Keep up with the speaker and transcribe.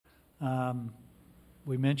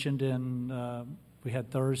We mentioned we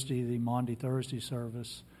had Thursday, the Maundy Thursday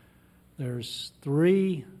service. There's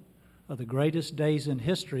 3 of the greatest days in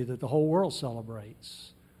history that the whole world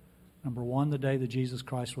celebrates. Number 1, the day that Jesus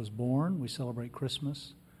Christ was born. We celebrate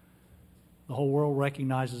Christmas. The whole world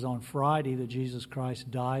recognizes on Friday that Jesus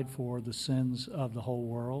Christ died for the sins of the whole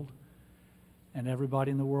world. And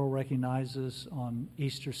everybody in the world recognizes on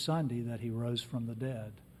Easter Sunday that he rose from the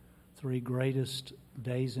dead. 3 greatest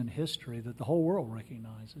days in history that the whole world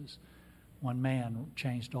recognizes. One man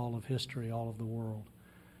changed all of history, all of the world.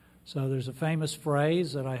 So there's a famous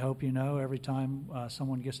phrase that I hope you know. Every time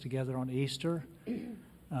someone gets together on Easter,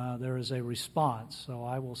 there is a response. So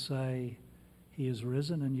I will say, he is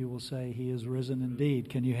risen, and you will say, he is risen indeed.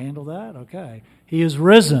 Can you handle that? Okay. He is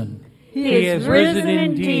risen. He is risen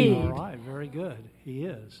indeed. All right, very good. He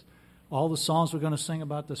is. All the songs we're going to sing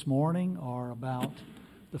about this morning are about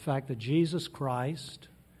the fact that Jesus Christ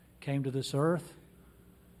came to this earth,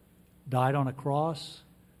 died on a cross,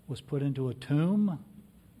 was put into a tomb,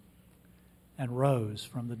 and rose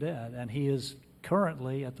from the dead. And he is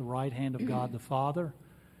currently at the right hand of God the Father,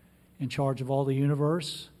 in charge of all the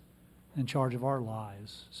universe, in charge of our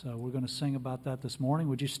lives. So we're going to sing about that this morning.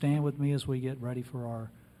 Would you stand with me as we get ready for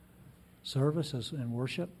our service and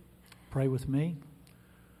worship? Pray with me.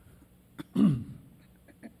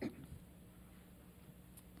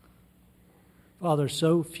 Father,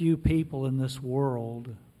 so few people in this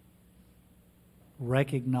world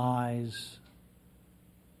recognize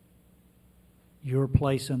your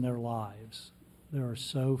place in their lives. There are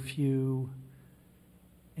so few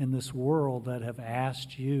in this world that have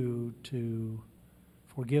asked you to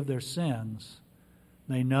forgive their sins.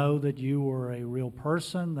 They know that you were a real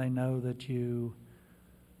person. They know that you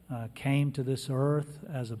came to this earth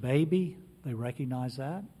as a baby. They recognize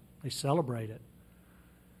that. They celebrate it.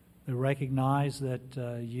 They recognize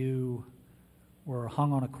that you were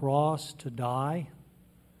hung on a cross to die.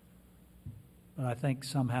 But I think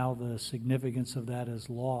somehow the significance of that is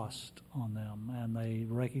lost on them. And they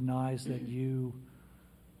recognize that you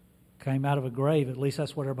came out of a grave. At least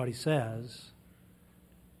that's what everybody says.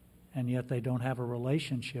 And yet they don't have a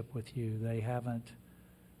relationship with you. They haven't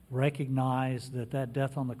recognized that that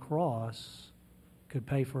death on the cross could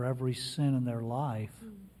pay for every sin in their life.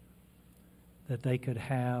 That they could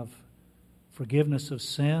have forgiveness of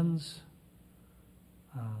sins,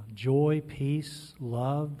 joy, peace,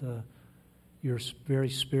 love, your very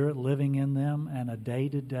spirit living in them, and a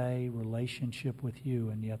day-to-day relationship with you,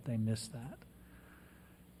 and yet they miss that.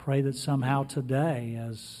 Pray that somehow today,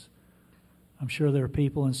 as I'm sure there are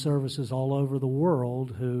people in services all over the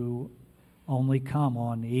world who only come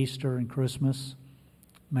on Easter and Christmas,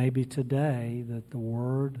 maybe today that the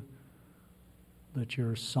Word, that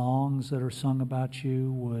your songs that are sung about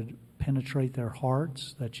you would penetrate their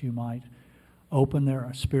hearts, that you might open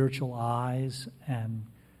their spiritual eyes and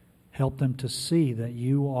help them to see that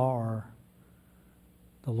you are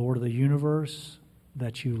the Lord of the universe,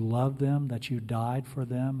 that you love them, that you died for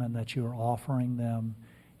them, and that you are offering them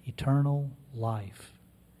eternal life,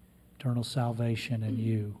 eternal salvation in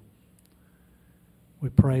you. We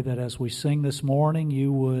pray that as we sing this morning,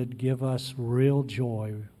 you would give us real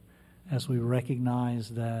joy as we recognize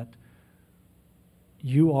that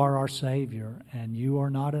you are our Savior, and you are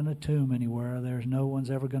not in a tomb anywhere. There's no one's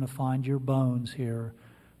ever going to find your bones here,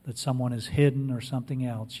 that someone is hidden or something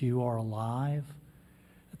else. You are alive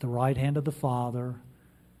at the right hand of the Father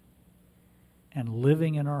and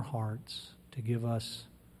living in our hearts to give us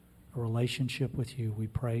a relationship with you. We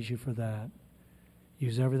praise you for that.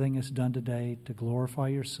 Use everything that's done today to glorify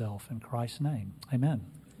yourself in Christ's name. Amen.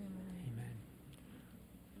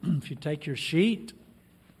 Amen. If you take your sheet,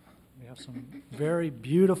 we have some very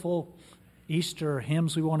beautiful Easter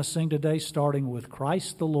hymns we want to sing today, starting with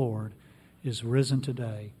Christ the Lord is risen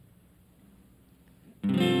today.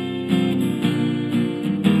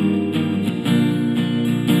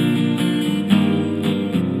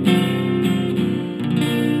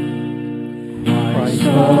 Christ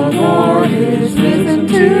the Lord is risen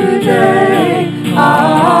today.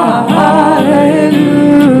 Hallelujah.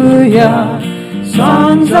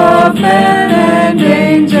 Sons of men and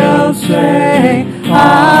angels say,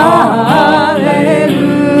 Hallelujah.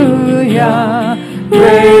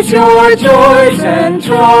 Raise your joys and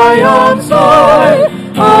triumphs high.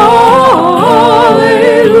 Hallelujah.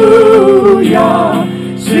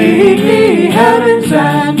 Sing ye heavens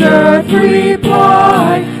and earth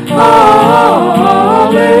reply. Hallelujah.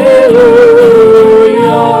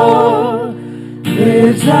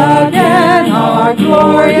 Lives again our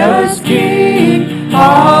glorious King.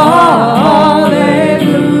 Hallelujah.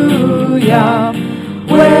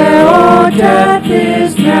 Where, O death,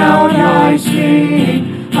 is now glorious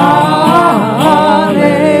King. Hallelujah.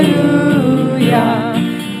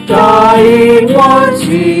 Dying once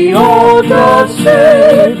he all doth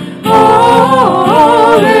save. Hallelujah.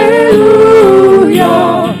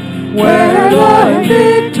 Where thy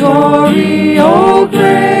victory, O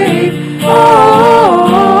grave.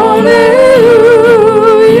 Hallelujah.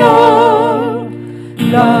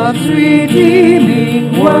 Love's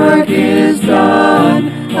redeeming work is done.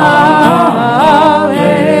 Hallelujah.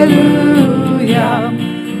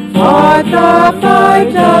 Fought the fight,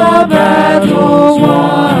 the battle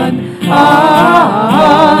won.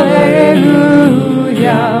 Hallelujah.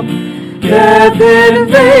 Death in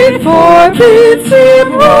vain forbids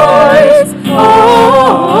him rise.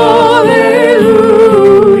 Hallelujah.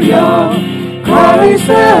 Christ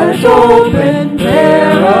has opened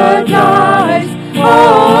paradise.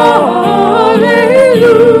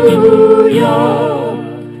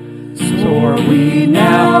 Hallelujah. Soar we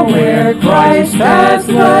now where Christ has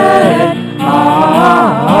led.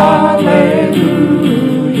 Hallelujah.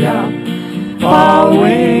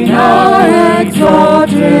 Following our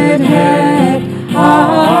exalted head.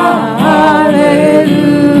 Hallelujah.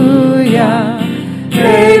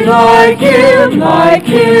 Babe, like him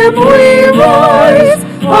we rise.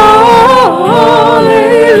 Hallelujah.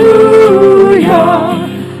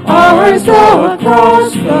 Ours the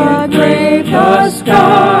cross, the grave, the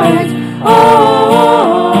skies.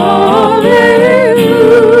 Hallelujah.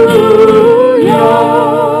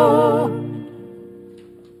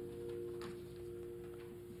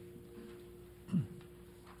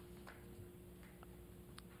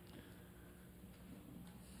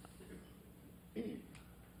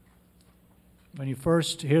 When you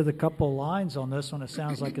first hear the couple lines on this one, it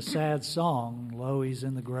sounds like a sad song. Lo, he's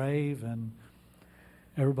in the grave, and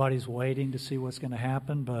everybody's waiting to see what's going to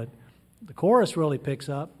happen. But the chorus really picks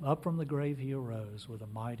up. Up from the grave he arose with a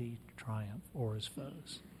mighty triumph o'er his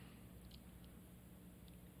foes.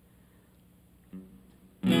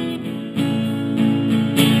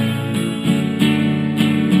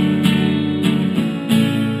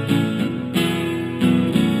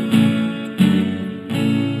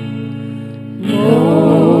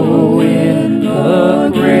 Lo, in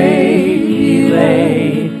the grave he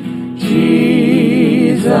lay,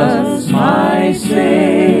 Jesus my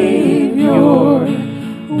Savior,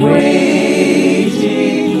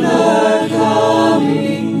 waiting the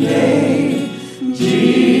coming day.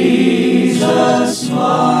 Jesus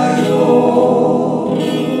my Lord.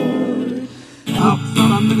 Up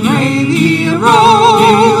from the grave he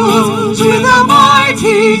arose, with a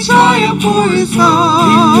mighty triumph for his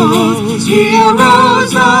foes. He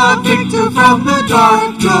arose a victor from the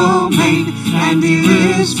dark domain, and he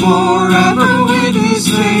lives forever with his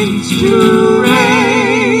saints to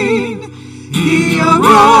reign. He arose,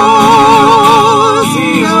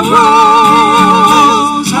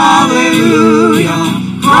 hallelujah,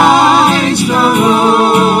 Christ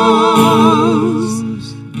arose.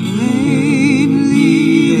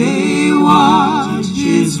 Vainly they watched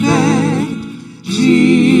his bed,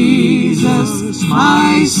 Jesus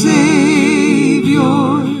my Savior.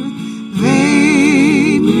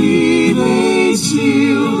 Vainly they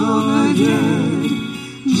sealed the dead,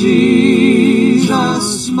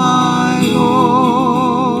 Jesus my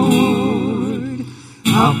Lord.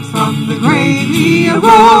 Up from the grave he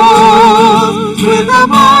arose, with a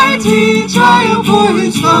mighty triumph for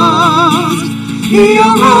his foes. He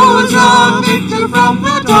arose a victor from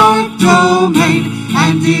the dark domain,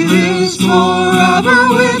 and he lives forever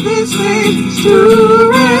with his saints to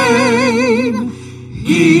reign.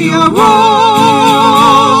 He arose,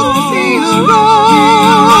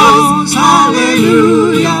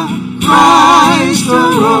 hallelujah, Christ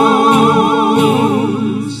arose.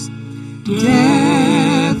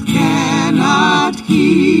 Death cannot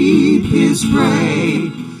keep his prey,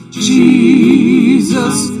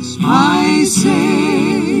 Jesus my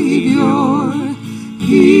Savior.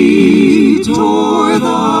 He tore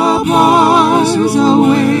the bars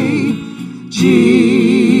away,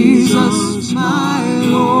 Jesus my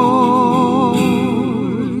Lord.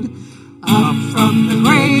 Up from the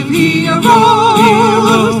grave he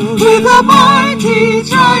arose, with a mighty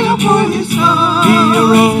triumph for his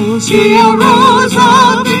foes. He arose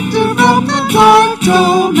a victor from the dark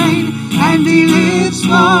domain, and he lives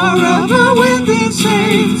forever with his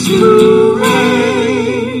saints to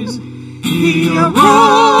reign. He arose,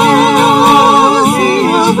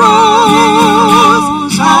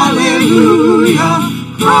 hallelujah,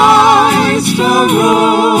 Christ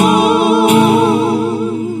arose.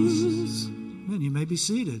 And you may be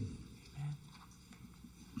seated.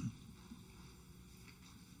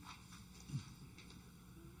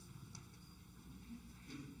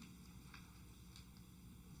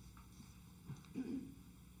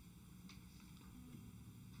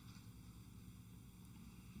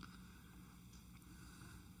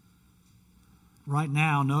 right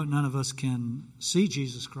now, none of us can see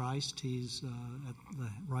Jesus Christ. He's at the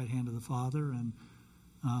right hand of the Father. And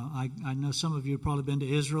I know some of you have probably been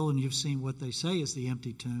to Israel and you've seen what they say is the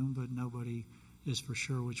empty tomb, but nobody is for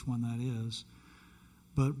sure which one that is.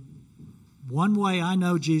 But one way I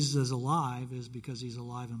know Jesus is alive is because he's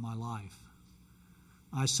alive in my life.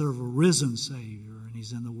 I serve a risen Savior, and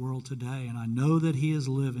he's in the world today, and I know that he is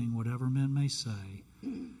living, whatever men may say.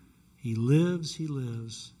 He lives, he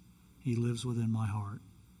lives, he lives within my heart.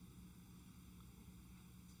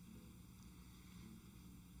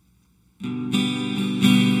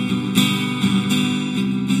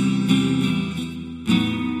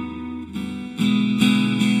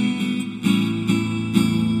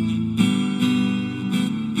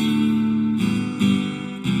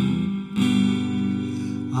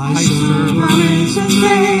 I serve a risen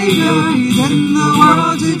Savior, he's in the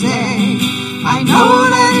world today. I know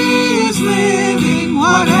that he is living,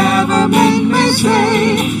 whatever men may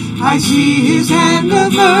say. I see his hand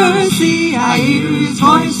of mercy, I hear his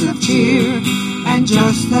voice of cheer. And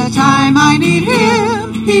just the time I need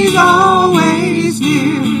him, he's always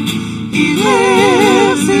near. He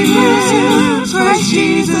lives, Christ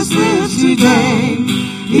Jesus lives today.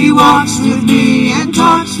 He walks with me and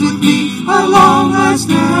talks with me along life's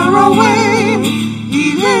narrow way.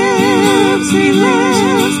 He lives,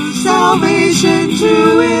 salvation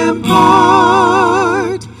to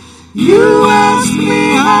impart. You ask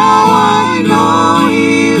me how I know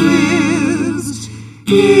he lives.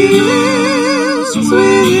 He lives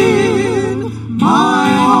within my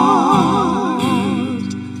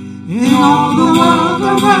heart. In all the world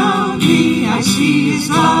around me, I see his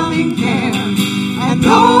loving care. And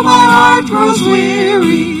though my heart grows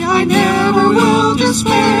weary, I never will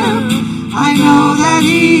despair. I know that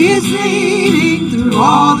he is leading through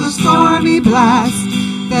all the stormy blasts.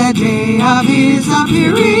 The day of his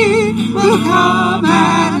appearing will come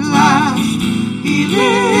at last. He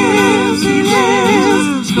lives,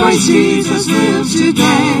 Christ Jesus lives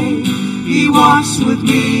today. He walks with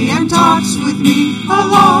me and talks with me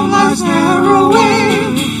along life's narrow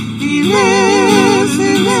way. He lives,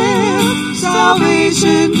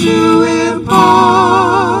 salvation to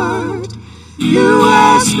impart. You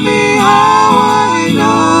ask me how I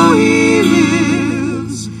know he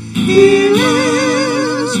lives. He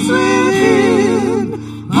lives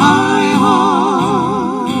within my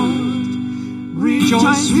heart.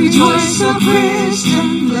 Rejoice, O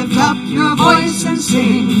Christian, lift up your voice and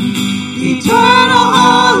sing. Eternal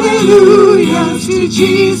hallelujahs to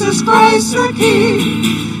Jesus Christ the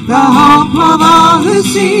King. The hope of all who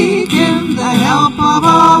seek him, the help of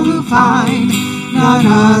all who find. None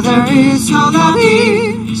other is so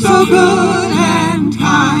loving, so good and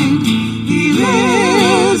kind. He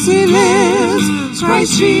lives,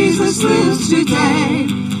 Christ Jesus lives today.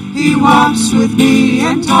 He walks with me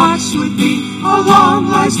and talks with me along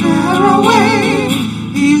life's narrow way.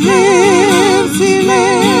 He lives,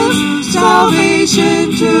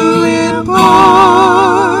 salvation to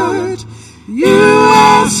impart. You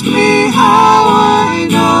ask me how I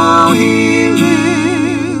know he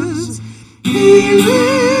lives. He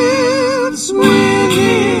lives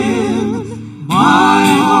within my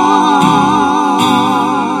heart.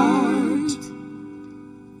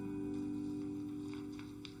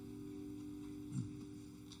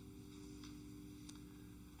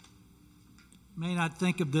 May not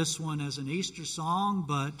think of this one as an Easter song,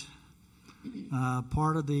 but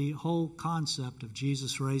part of the whole concept of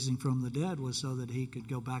Jesus raising from the dead was so that he could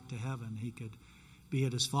go back to heaven. He could be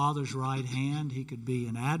at his Father's right hand. He could be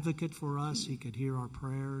an advocate for us. He could hear our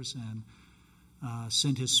prayers and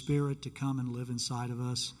send his Spirit to come and live inside of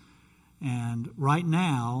us. And right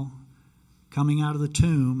now, coming out of the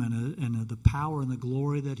tomb and the power and the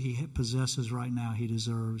glory that he possesses right now, he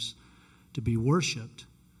deserves to be worshipped.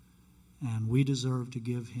 And we deserve to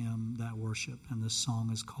give him that worship. And this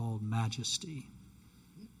song is called Majesty.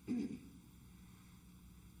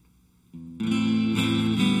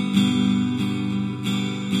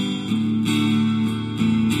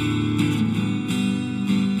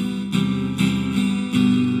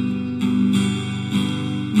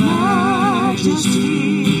 Majesty,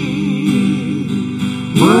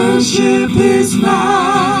 worship his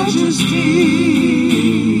majesty.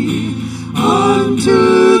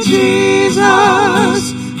 Unto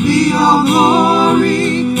Jesus be all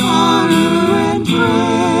glory, honor, and praise.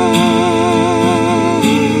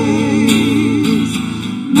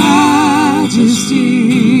 Majesty,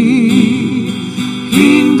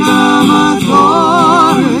 kingdom, authority,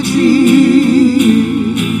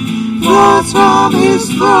 flows from his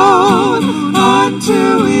throne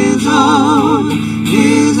unto his own,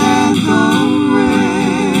 his anthem raise.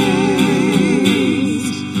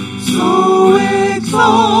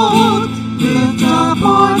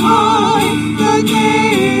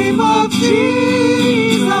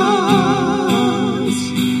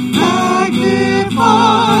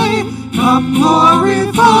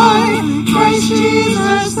 glorify Christ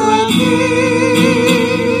Jesus the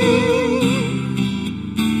King.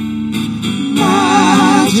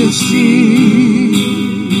 Majesty,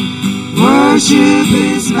 worship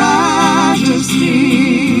His majesty.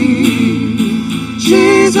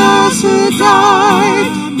 Jesus who died,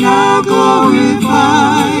 now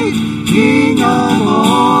glorified, King of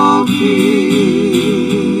all kings.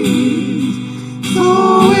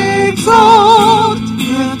 So exalt,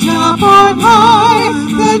 lift up on high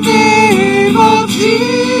the name of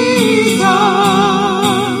Jesus.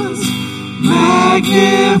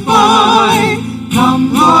 Magnify, come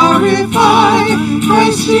glorify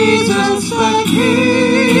Christ Jesus the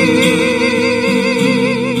King.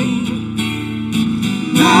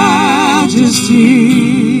 Majesty,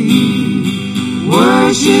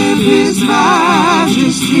 worship His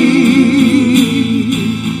majesty.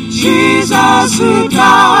 Jesus who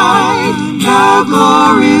died, now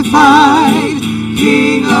glorified,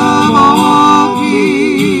 King of all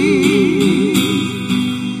kings.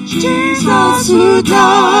 Jesus who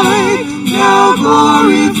died, now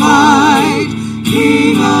glorified,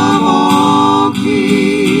 King of all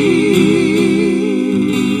kings.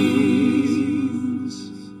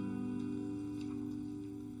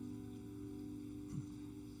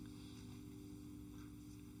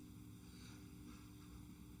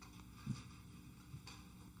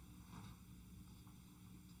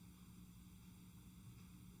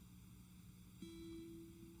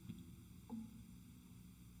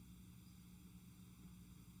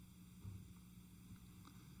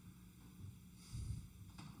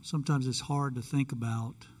 Sometimes it's hard to think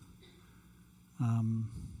about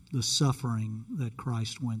the suffering that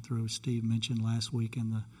Christ went through. Steve mentioned last week in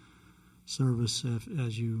the service,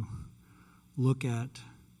 as you look at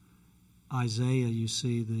Isaiah, you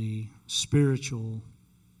see the spiritual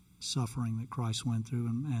suffering that Christ went through,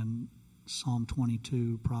 and Psalm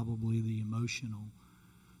 22, probably the emotional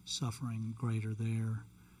suffering greater there.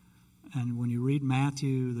 And when you read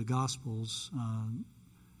Matthew, the Gospels,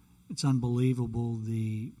 it's unbelievable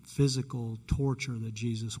the physical torture that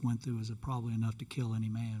Jesus went through is probably enough to kill any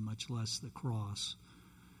man, much less the cross.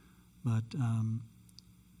 But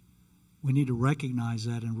we need to recognize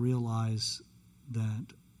that and realize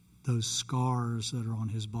that those scars that are on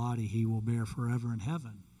His body, He will bear forever in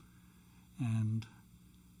heaven. And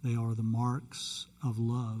they are the marks of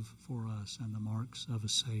love for us and the marks of a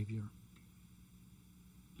Savior.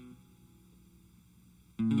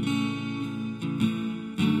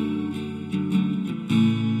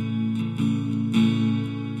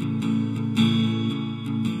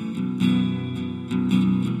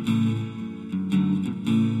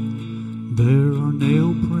 There are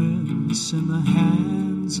nail prints in the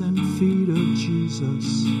hands and feet of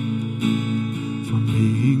Jesus from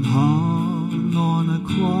being hung on a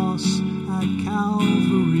cross at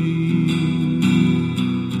Calvary.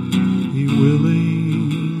 He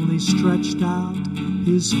willingly stretched out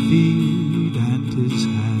His feet and His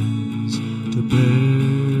hands to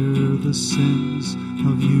bear the sins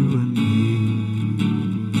of you and me.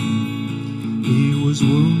 He was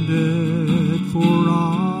wounded for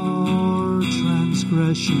our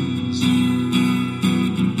transgressions,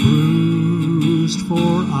 bruised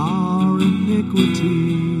for our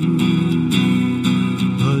iniquity.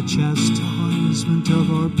 The chastisement of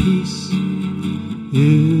our peace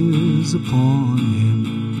is upon Him,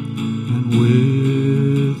 and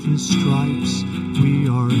with His stripes we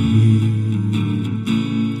are healed.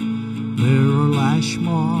 There are lash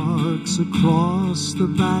marks across the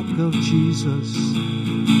back of Jesus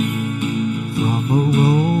from a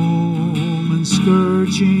Roman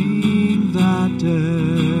scourging that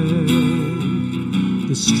day.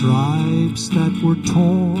 The stripes that were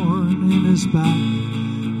torn in His back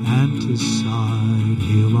and His side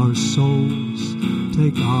heal our souls,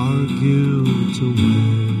 take our guilt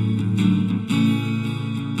away.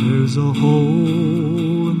 There's a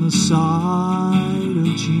hole in the side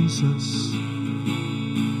of Jesus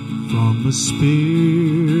from a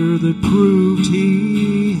spear that proved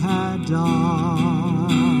He had died.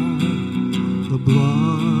 The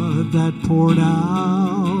blood that poured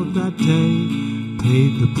out that day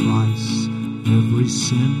paid the price. Every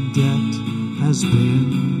sin debt has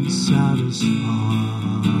been satisfied.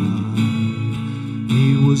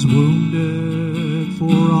 He was wounded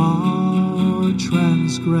for our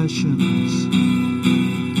transgressions,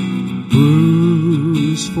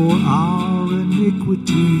 bruised for our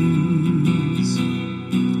iniquities.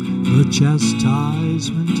 The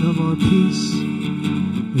chastisement of our peace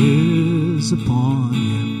is upon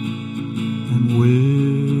Him, and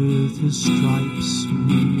with His stripes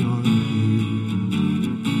we are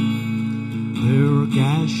healed. There are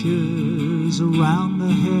gashes eyes around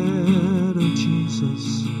the head of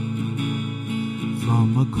Jesus.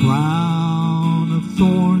 From a crown of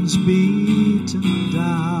thorns beaten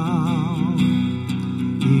down,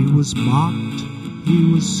 he was mocked, he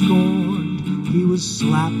was scorned, he was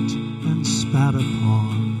slapped and spat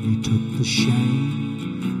upon. He took the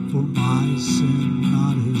shame for my sin,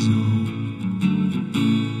 not his own.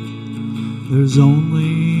 There's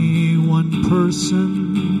only one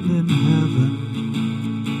person in heaven,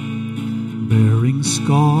 bearing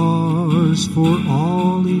scars for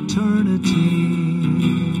all eternity.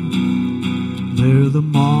 They're the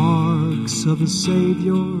marks of a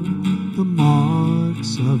Savior, the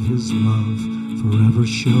marks of his love, forever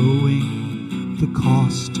showing the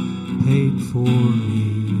cost paid for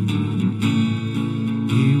me.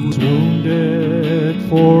 He was wounded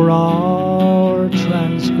for our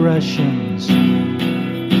transgressions,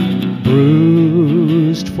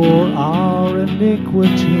 bruised for our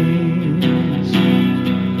iniquities.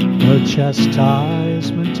 The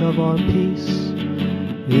chastisement of our peace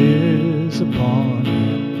is upon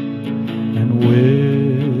him, and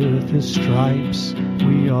with his stripes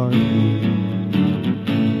we are healed.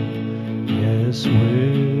 Yes,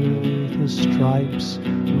 with his stripes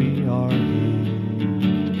we are healed.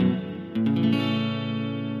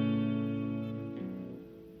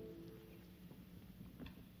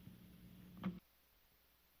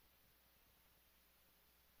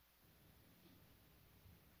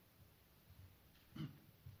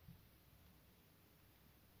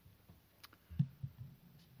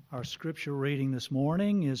 Our scripture reading this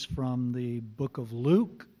morning is from the book of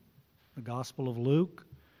Luke, the Gospel of Luke.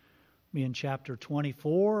 Me in chapter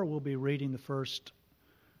 24, we'll be reading the first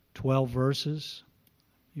 12 verses.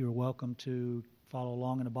 You're welcome to follow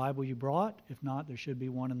along in the Bible you brought. If not, there should be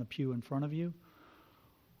one in the pew in front of you,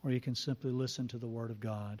 or you can simply listen to the Word of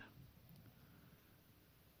God.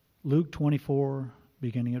 Luke 24,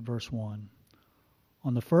 beginning at verse 1.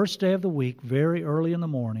 On the first day of the week, very early in the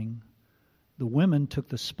morning, the women took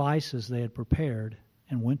the spices they had prepared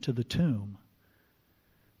and went to the tomb.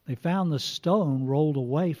 They found the stone rolled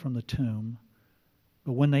away from the tomb,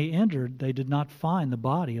 but when they entered, they did not find the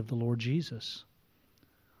body of the Lord Jesus.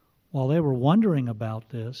 While they were wondering about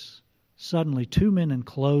this, suddenly 2 men in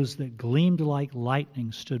clothes that gleamed like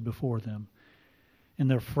lightning stood before them. In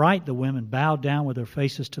their fright, the women bowed down with their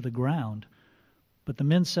faces to the ground. But the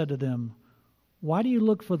men said to them, "Why do you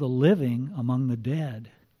look for the living among the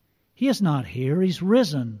dead? He is not here, he's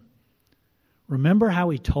risen. Remember how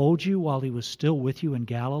he told you while he was still with you in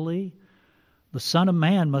Galilee? The Son of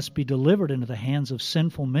Man must be delivered into the hands of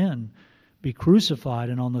sinful men, be crucified,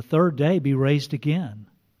 and on the third day be raised again."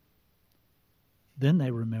 Then they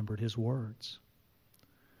remembered his words.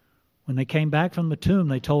 When they came back from the tomb,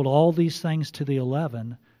 they told all these things to the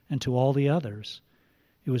 11 and to all the others.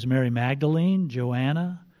 It was Mary Magdalene,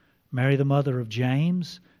 Joanna, Mary the mother of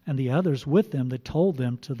James, and the others with them that told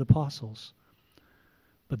them to the apostles.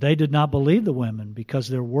 But they did not believe the women, because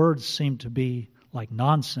their words seemed to be like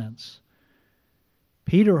nonsense.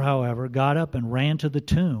 Peter, however, got up and ran to the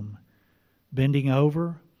tomb. Bending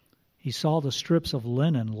over, he saw the strips of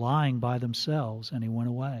linen lying by themselves, and he went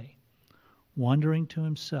away, wondering to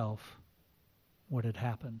himself what had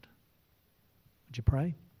happened. Would you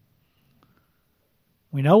pray?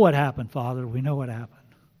 We know what happened, Father. We know what happened.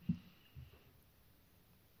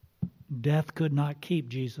 Death could not keep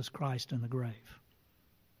Jesus Christ in the grave.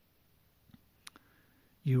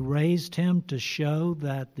 You raised him to show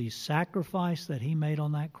that the sacrifice that he made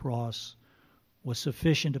on that cross was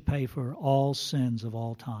sufficient to pay for all sins of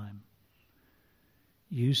all time.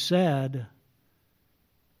 You said,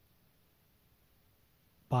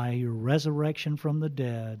 by your resurrection from the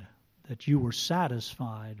dead, that you were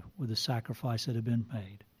satisfied with the sacrifice that had been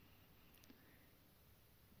made.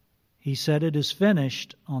 He said it is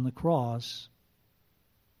finished on the cross,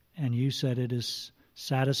 and you said it is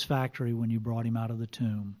satisfactory when you brought him out of the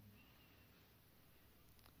tomb.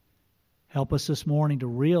 Help us this morning to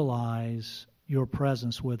realize your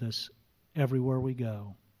presence with us everywhere we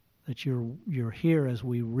go, that you're here as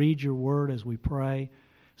we read your word, as we pray,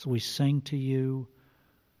 as we sing to you.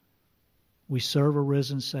 We serve a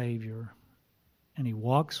risen Savior, and he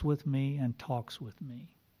walks with me and talks with me.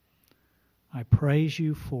 I praise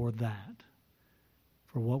you for that,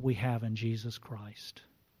 for what we have in Jesus Christ.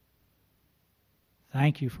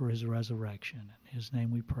 Thank you for his resurrection. In his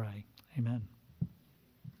name we pray. Amen.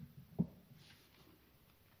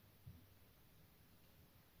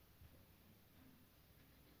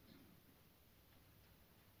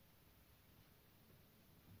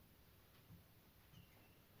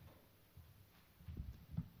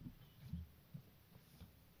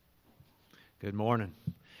 Good morning.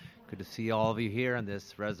 Good to see all of you here on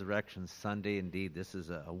this Resurrection Sunday. Indeed, this is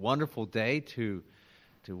a wonderful day to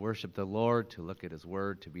worship the Lord, to look at His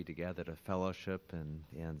Word, to be together, to fellowship,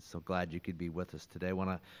 and so glad you could be with us today. I want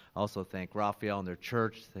to also thank Raphael and their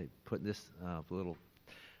church. They put this little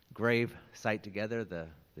grave site together, the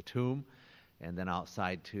tomb, and then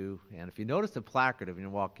outside too. And if you notice the placard, if you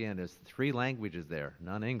walk in, there's 3 languages there,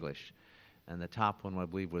 none English. And the top one, I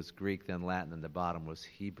believe, was Greek, then Latin, and the bottom was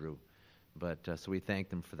Hebrew. But so we thank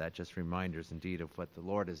them for that, just reminders indeed of what the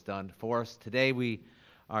Lord has done for us. Today we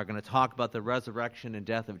are going to talk about the resurrection and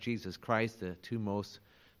death of Jesus Christ, the 2 most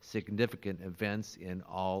significant events in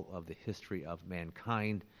all of the history of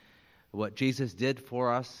mankind. What Jesus did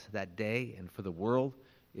for us that day and for the world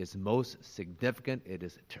is most significant. It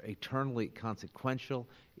is eternally consequential.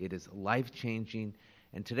 It is life-changing.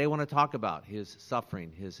 And today I want to talk about His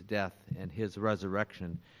suffering, His death, and His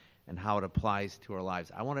resurrection, and how it applies to our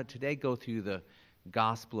lives. I want to today go through the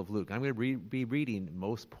Gospel of Luke. I'm going to be reading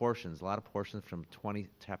most portions, a lot of portions from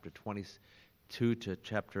chapter 22 to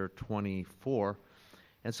chapter 24.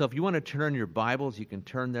 And so if you want to turn your Bibles, you can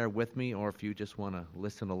turn there with me, or if you just want to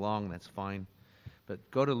listen along, that's fine. But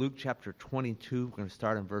go to Luke chapter 22. We're going to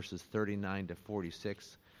start in verses 39 to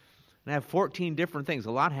 46. And I have 14 different things.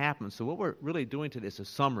 A lot happened. So what we're really doing today is a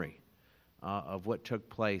summary of what took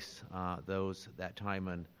place that time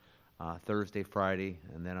on Thursday, Friday,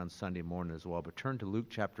 and then on Sunday morning as well. But turn to Luke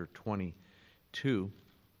chapter 22.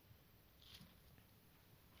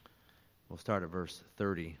 We'll start at verse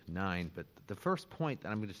 39. But the first point,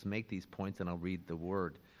 and I'm going to just make these points and I'll read the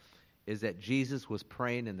word, is that Jesus was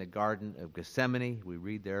praying in the Garden of Gethsemane. We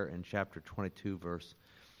read there in chapter 22, verse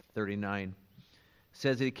 39. It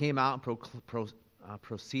says that He came out and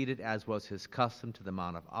proceeded, as was His custom, to the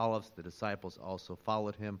Mount of Olives. The disciples also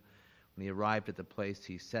followed Him. When He arrived at the place,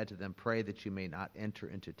 He said to them, "Pray that you may not enter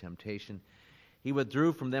into temptation." He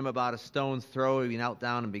withdrew from them about a stone's throw. He knelt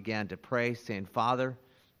down and began to pray, saying, "Father,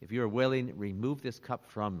 if you are willing, remove this cup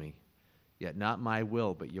from me. Yet not my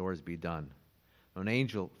will, but yours be done." An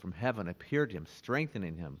angel from heaven appeared to him,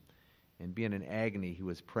 strengthening him. And being in agony, he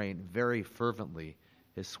was praying very fervently.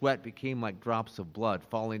 His sweat became like drops of blood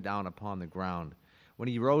falling down upon the ground. When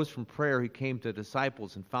he rose from prayer, he came to the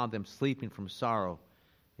disciples and found them sleeping from sorrow.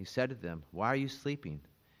 He said to them, "Why are you sleeping?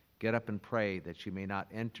 Get up and pray that you may not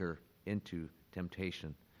enter into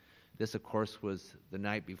temptation." This, of course, was the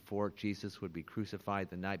night before Jesus would be crucified,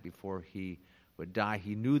 the night before He would die.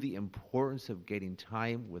 He knew the importance of getting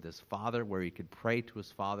time with His Father, where He could pray to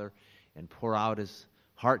His Father and pour out His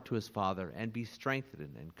heart to His Father and be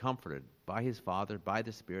strengthened and comforted by His Father, by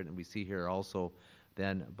the Spirit, and we see here also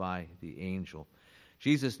then by the angel.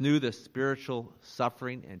 Jesus knew the spiritual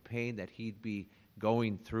suffering and pain that He'd be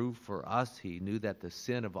going through for us. He knew that the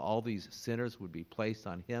sin of all these sinners would be placed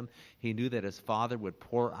on Him. He knew that His Father would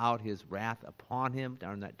pour out His wrath upon Him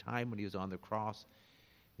during that time when He was on the cross.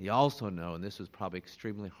 He also knew, and this was probably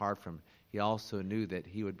extremely hard for Him, He also knew that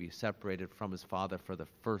He would be separated from His Father for the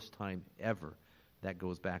first time ever. That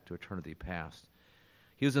goes back to eternity past.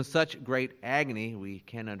 He was in such great agony, we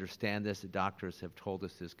can understand this, the doctors have told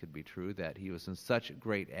us this could be true, that He was in such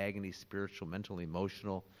great agony, spiritual, mental,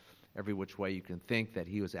 emotional, every which way you can think, that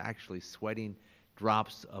He was actually sweating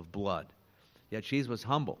drops of blood. Yet Jesus was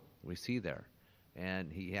humble, we see there. And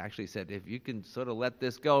He actually said, if you can sort of let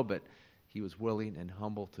this go, but He was willing and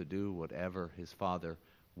humble to do whatever His Father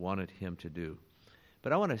wanted Him to do.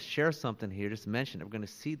 But I want to share something here, just mention it. We're going to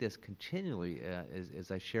see this continually as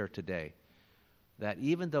I share today, that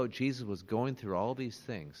even though Jesus was going through all these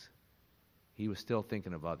things, He was still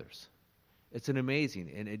thinking of others. It's an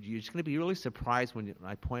amazing, and you're just going to be really surprised when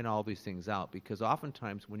I point all these things out, because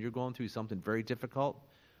oftentimes when you're going through something very difficult,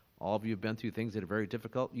 all of you have been through things that are very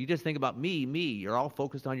difficult, you just think about me, you're all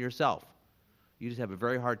focused on yourself. You just have a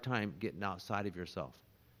very hard time getting outside of yourself.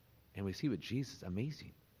 And we see with Jesus,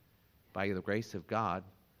 amazing, by the grace of God,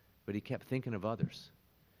 but He kept thinking of others.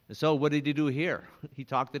 And so what did He do here? He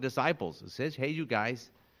talked to the disciples. He says, hey, you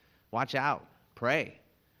guys, watch out, pray,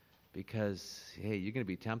 because, hey, you're going to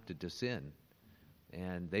be tempted to sin.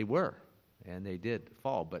 And they were, and they did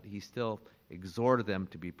fall, but He still exhorted them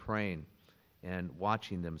to be praying and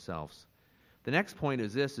watching themselves. The next point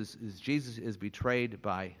is this, is Jesus is betrayed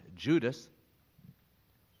by Judas.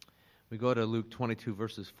 We go to Luke 22,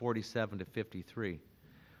 verses 47 to 53.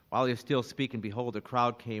 While he was still speaking, behold, a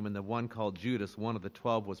crowd came, and the one called Judas, one of the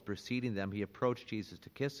 12, was preceding them. He approached Jesus to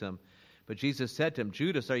kiss Him. But Jesus said to him,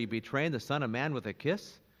 "Judas, are you betraying the Son of Man with a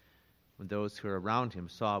kiss?" When those who were around Him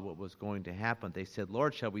saw what was going to happen, they said,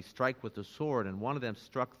 "Lord, shall we strike with the sword?" And one of them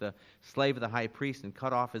struck the slave of the high priest and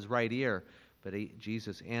cut off his right ear. But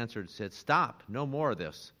Jesus answered and said, "Stop, no more of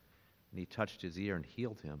this." And He touched his ear and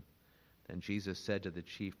healed him. And Jesus said to the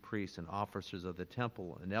chief priests and officers of the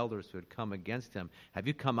temple and elders who had come against him, "Have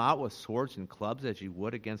you come out with swords and clubs as you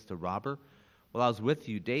would against a robber? While I was with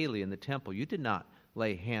you daily in the temple, you did not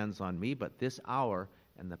lay hands on me, but this hour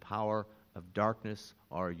and the power of darkness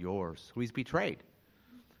are yours." Who he's betrayed.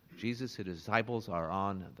 Jesus and his disciples are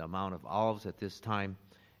on the Mount of Olives at this time,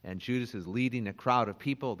 and Judas is leading a crowd of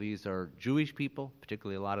people. These are Jewish people,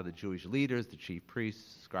 particularly a lot of the Jewish leaders, the chief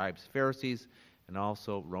priests, scribes, Pharisees, and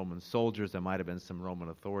also Roman soldiers. There might have been some Roman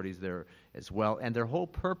authorities there as well. And their whole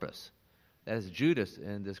purpose, as Judas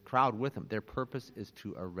and this crowd with him, their purpose is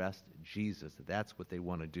to arrest Jesus. That's what they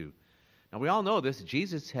want to do. Now, we all know this.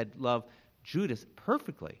 Jesus had loved Judas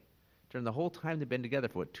perfectly during the whole time they'd been together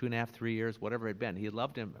for, 2.5, 3 years, whatever it had been. He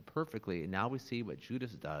loved him perfectly. And now we see what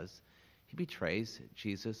Judas does. He betrays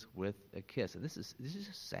Jesus with a kiss. And this is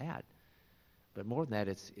just sad. But more than that,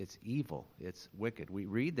 it's evil. It's wicked. We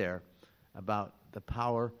read there about the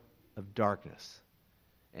power of darkness.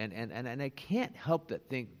 And I can't help but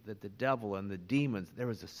think that the devil and the demons, there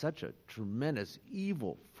was such a tremendous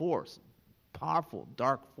evil force, powerful,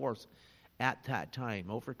 dark force at that time,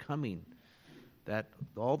 overcoming that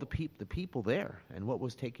all the people there and what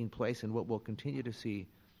was taking place and what we'll continue to see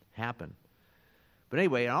happen. But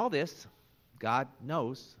anyway, in all this, God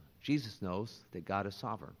knows, Jesus knows that God is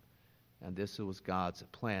sovereign. And this was God's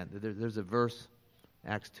plan. There's a verse,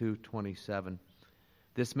 Acts 2:27.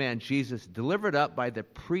 This man, Jesus, delivered up by the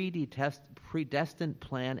predestined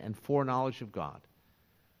plan and foreknowledge of God.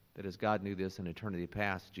 That as God knew this in eternity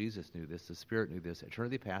past, Jesus knew this, the Spirit knew this,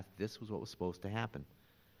 eternity past, this was what was supposed to happen.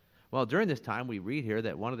 Well, during this time, we read here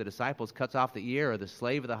that one of the disciples cuts off the ear of the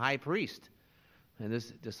slave of the high priest. And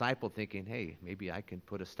this disciple thinking, hey, maybe I can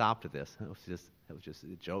put a stop to this. It was just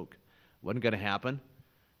a joke. It wasn't going to happen.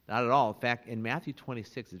 Not at all. In fact, in Matthew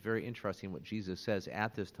 26, it's very interesting what Jesus says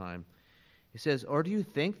at this time. He says, "Or do you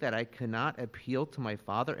think that I cannot appeal to my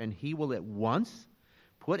Father, and he will at once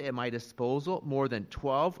put at my disposal more than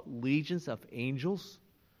 12 legions of angels?"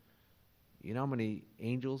 You know how many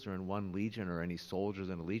angels are in one legion, or any soldiers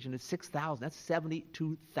in a legion? It's 6,000. That's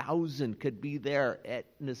 72,000 could be there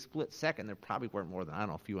in a split second. There probably weren't more than, I don't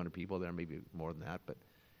know, a few hundred people there, maybe more than that, but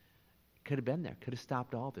could have been there, could have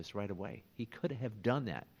stopped all this right away. He could have done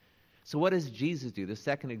that. So what does Jesus do? The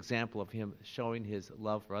second example of him showing his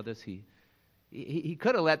love for others, he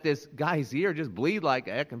could have let this guy's ear just bleed like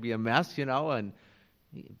heck and be a mess, and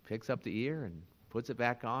he picks up the ear and puts it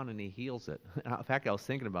back on and he heals it. In fact, I was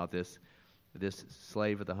thinking about this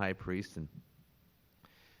slave of the high priest, and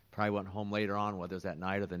probably went home later on, whether it was that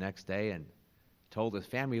night or the next day, and told his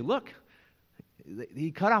family, "Look,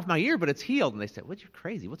 he cut off my ear, but it's healed." And they said, "What? You're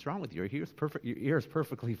crazy. What's wrong with you? Your ear is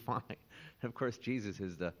perfectly fine." And of course, Jesus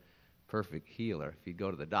is the perfect healer. If he'd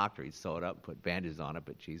go to the doctor, he'd sew it up, put bandages on it,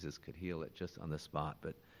 but Jesus could heal it just on the spot.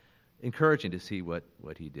 But encouraging to see what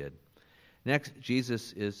he did. Next,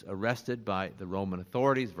 Jesus is arrested by the Roman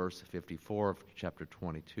authorities, verse 54 of chapter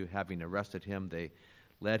 22. Having arrested him, they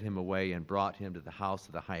led him away and brought him to the house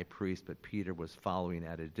of the high priest, but Peter was following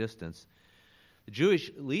at a distance. The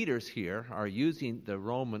Jewish leaders here are using the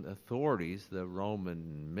Roman authorities, the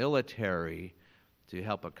Roman military, to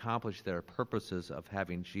help accomplish their purposes of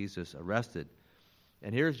having Jesus arrested.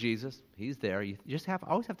 And here's Jesus. He's there. You just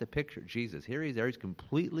always have to picture Jesus. Here he's there. He's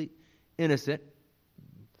completely innocent.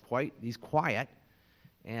 He's quiet,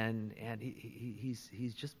 and he's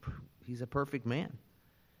a perfect man.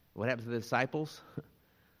 What happens to the disciples?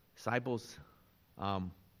 Disciples,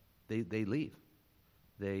 they leave.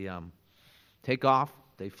 They take off.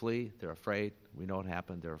 They flee. They're afraid. We know what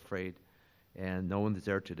happened. They're afraid, and no one's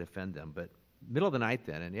there to defend them. But middle of the night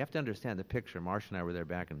then, and you have to understand the picture. Marcia and I were there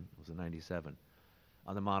back in, was it 97,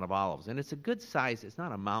 on the Mount of Olives. And it's a good size, it's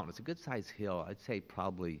not a mountain, it's a good size hill. I'd say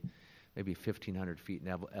probably maybe 1,500 feet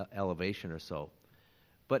in elevation or so.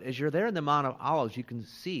 But as you're there in the Mount of Olives, you can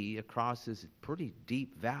see across this pretty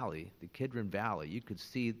deep valley, the Kidron Valley, you could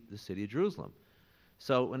see the city of Jerusalem.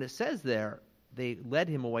 So when it says there, they led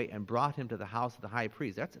him away and brought him to the house of the high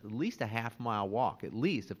priest. That's at least a half-mile walk, at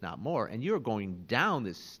least, if not more. And you're going down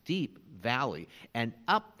this steep valley and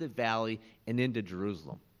up the valley and into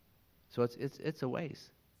Jerusalem. So it's a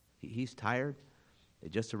ways. He's tired. They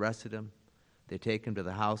just arrested him. They take him to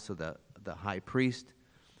the house of the high priest,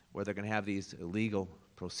 where they're going to have these illegal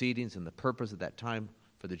proceedings. And the purpose at that time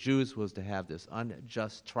for the Jews was to have this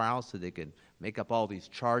unjust trial so they could make up all these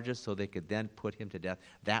charges so they could then put him to death.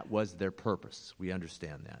 That was their purpose. We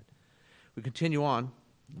understand that. We continue on,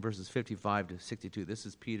 verses 55 to 62. This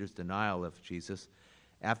is Peter's denial of Jesus.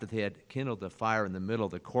 After they had kindled a fire in the middle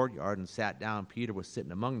of the courtyard and sat down, Peter was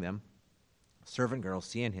sitting among them. A servant girl,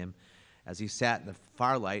 seeing him, as he sat in the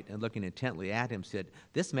firelight and looking intently at him, said,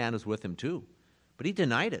 "This man was with him too." But he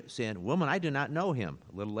denied it, saying, "Woman, I do not know him."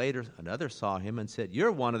 A little later, another saw him and said,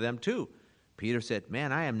 "You're one of them too." Peter said,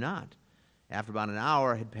 "Man, I am not." After about an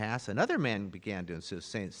hour had passed, another man began to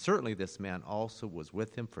insist, saying, "Certainly this man also was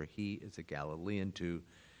with him, for he is a Galilean too."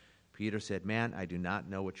 Peter said, "Man, I do not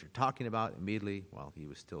know what you're talking about." Immediately, while he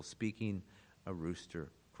was still speaking, a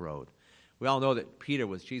rooster crowed. We all know that Peter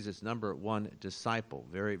was Jesus' number one disciple,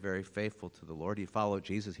 very, very faithful to the Lord. He followed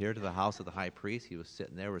Jesus here to the house of the high priest. He was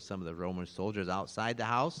sitting there with some of the Roman soldiers outside the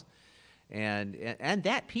house. And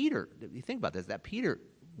that Peter, you think about this, that Peter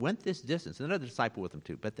went this distance, another disciple with him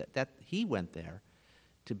too, but that he went there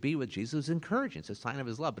to be with Jesus. It was encouraging. It's a sign of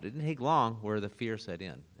his love. But it didn't take long where the fear set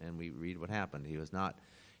in. And we read what happened. He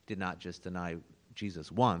did not just deny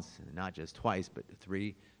Jesus once, and not just twice, but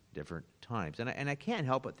 3 different times. And I can't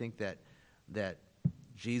help but think that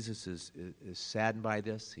Jesus is saddened by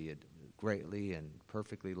this. He had greatly and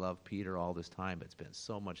perfectly loved Peter all this time, but spent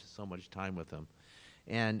so much time with him.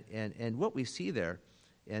 And what we see there,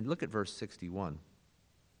 and look at verse 61.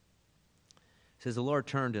 It says, "The Lord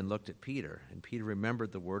turned and looked at Peter, and Peter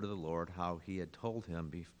remembered the word of the Lord, how he had told him,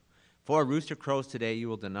 'Before a rooster crows today, you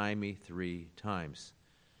will deny me 3 times.'"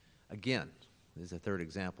 Again, this is a third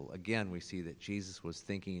example. Again, we see that Jesus was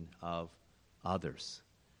thinking of others.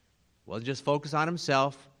 Wasn't just focused on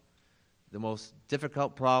himself. The most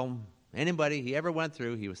difficult problem anybody he ever went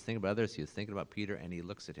through, he was thinking about others. He was thinking about Peter, and he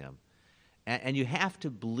looks at him. And you have to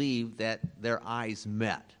believe that their eyes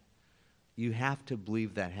met. You have to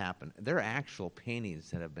believe that happened. There are actual paintings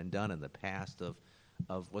that have been done in the past of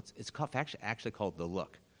it's called, actually called The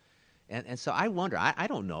Look. And so I wonder, I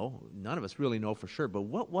don't know, none of us really know for sure, but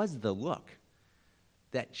what was the look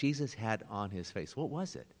that Jesus had on his face? What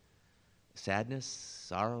was it? Sadness,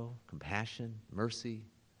 sorrow, compassion, mercy,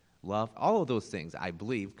 love, all of those things, I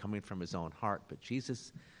believe, coming from his own heart. But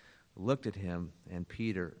Jesus looked at him, and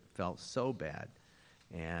Peter felt so bad,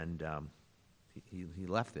 and he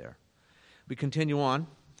left there. We continue on.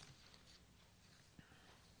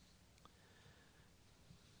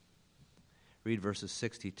 Read verses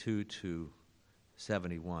 62 to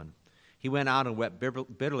 71. "He went out and wept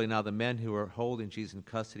bitterly. Now the men who were holding Jesus in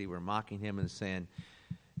custody were mocking him and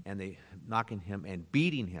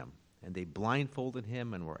beating him. And they blindfolded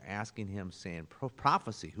him and were asking him, saying,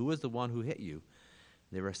 'Prophesy, who is the one who hit you?'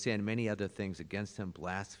 They were saying many other things against him,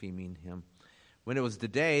 blaspheming him. When it was the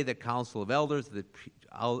day, the council of elders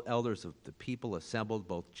of the people assembled,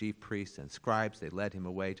 both chief priests and scribes. They led him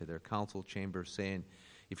away to their council chamber, saying,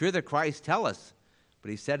 'If you're the Christ, tell us.' But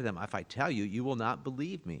he said to them, 'If I tell you, you will not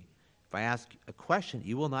believe me. If I ask a question,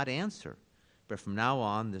 you will not answer. But from now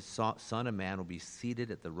on, the Son of Man will be seated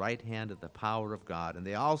at the right hand of the power of God.' And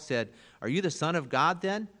they all said, 'Are you the Son of God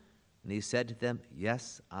then?' And he said to them,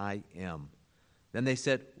 'Yes, I am.' Then they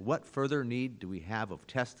said, 'What further need do we have of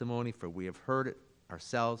testimony? For we have heard it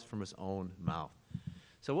ourselves from his own mouth.'"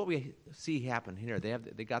 So what we see happen here,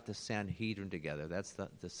 they got the Sanhedrin together. That's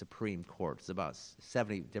the Supreme Court. It's about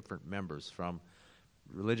 70 different members from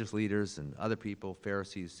religious leaders and other people,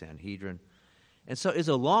 Pharisees, Sanhedrin. And so it's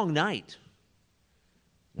a long night.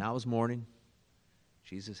 Now it was morning.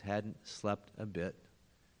 Jesus hadn't slept a bit.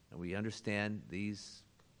 And we understand these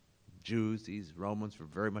Jews, these Romans, were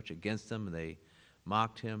very much against him. And they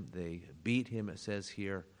mocked him. They beat him, it says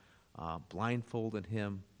here, blindfolded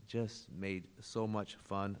him, just made so much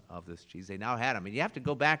fun of this Jesus. They now had him. And you have to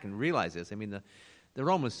go back and realize this. I mean, the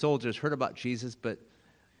Roman soldiers heard about Jesus, but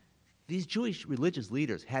these Jewish religious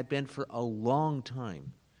leaders had been for a long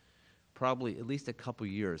time, probably at least a couple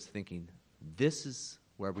years, thinking, this is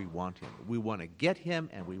where we want him. We want to get him,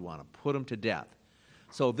 and we want to put him to death.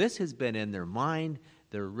 So this has been in their mind,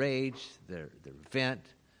 their rage, their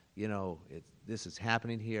vent. This is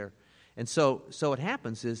happening here. And so what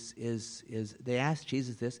happens is they ask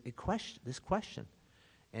Jesus this question.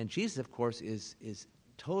 And Jesus, of course, is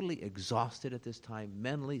totally exhausted at this time,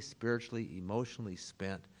 mentally, spiritually, emotionally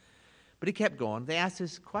spent. But he kept going. They asked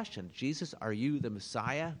this question, "Jesus, are you the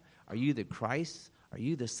Messiah? Are you the Christ? Are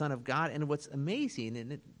you the Son of God?" And what's amazing,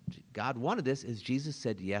 and God wanted this, is Jesus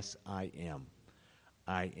said, "Yes, I am.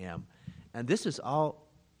 I am." And this is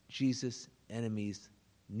all Jesus' enemies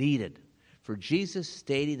needed. For Jesus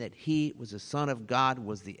stating that he was the Son of God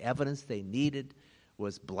was the evidence they needed,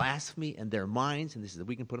 was blasphemy in their minds, and this is that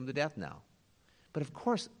we can put him to death now. But of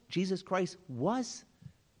course, Jesus Christ was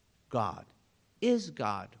God, is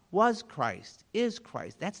God, was Christ, is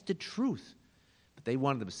Christ. That's the truth. But they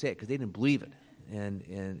wanted them to say it because they didn't believe it. And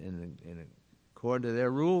according to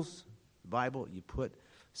their rules, the Bible, you put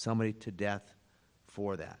somebody to death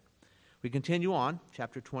for that. We continue on,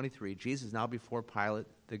 chapter 23. Jesus now before Pilate,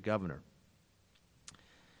 the governor.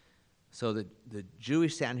 So the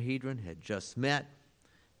Jewish Sanhedrin had just met.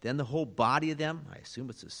 Then the whole body of them, I assume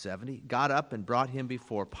it's a 70, got up and brought him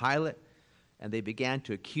before Pilate. And they began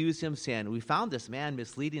to accuse him, saying, "We found this man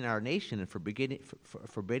misleading our nation and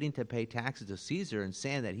forbidding to pay taxes to Caesar, and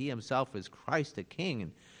saying that he himself is Christ the king."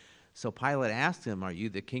 And so Pilate asked him, "Are you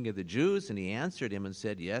the king of the Jews?" And he answered him and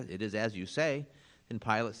said, "Yes, it is as you say." And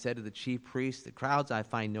Pilate said to the chief priests, "The crowds, I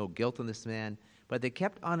find no guilt in this man." But they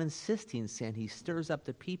kept on insisting, saying, "He stirs up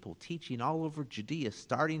the people, teaching all over Judea,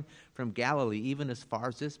 starting from Galilee, even as far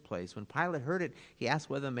as this place." When Pilate heard it, he asked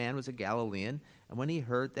whether the man was a Galilean. And when he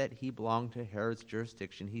heard that he belonged to Herod's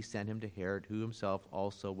jurisdiction, he sent him to Herod, who himself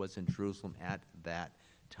also was in Jerusalem at that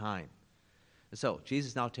time. And so,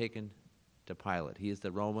 Jesus is now taken to Pilate. He is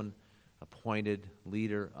the Roman appointed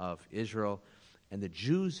leader of Israel. And the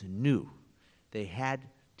Jews knew they had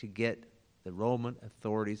to get the Roman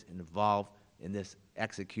authorities involved in this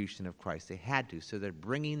execution of Christ. They had to. So they're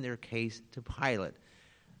bringing their case to Pilate.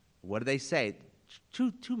 What do they say?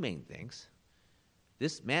 Two main things.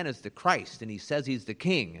 This man is the Christ, and he says he's the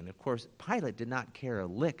king. And, of course, Pilate did not care a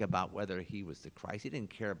lick about whether he was the Christ. He didn't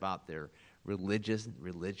care about their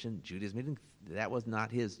religion, Judaism. That was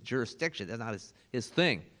not his jurisdiction. That's not his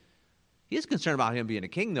thing. He is concerned about him being a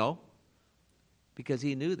king, though, because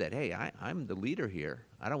he knew that, hey, I'm the leader here.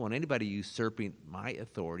 I don't want anybody usurping my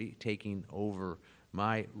authority, taking over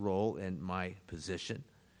my role and my position.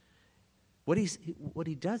 What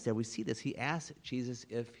he does there, we see this. He asks Jesus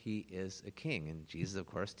if he is a king. And Jesus, of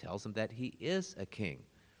course, tells him that he is a king.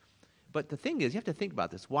 But the thing is, you have to think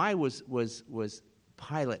about this. Why was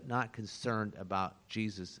Pilate not concerned about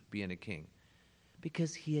Jesus being a king?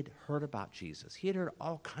 Because he had heard about Jesus. He had heard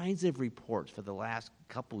all kinds of reports for the last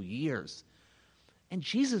couple years. And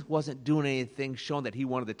Jesus wasn't doing anything showing that he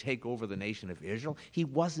wanted to take over the nation of Israel. He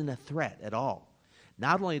wasn't a threat at all.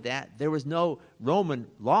 Not only that, there was no Roman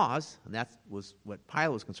laws, and that was what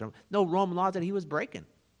Pilate was concerned with, no Roman laws that he was breaking.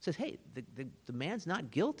 He says, hey, the man's not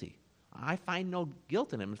guilty. I find no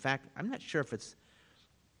guilt in him. In fact, I'm not sure if it's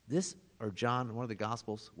this or John, one of the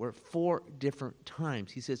Gospels, where 4 different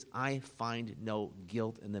times he says, I find no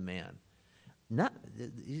guilt in the man.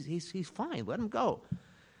 He's fine. Let him go.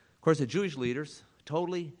 Of course, the Jewish leaders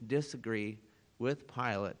totally disagree with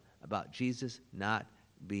Pilate about Jesus not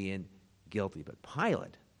being guilty. But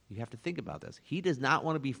Pilate, you have to think about this. He does not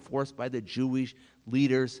want to be forced by the Jewish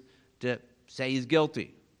leaders to say he's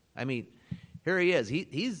guilty. I mean, here he is.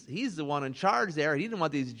 He's the one in charge there. He didn't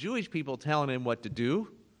want these Jewish people telling him what to do.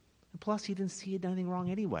 And plus, he didn't see anything wrong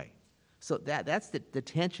anyway. So that's the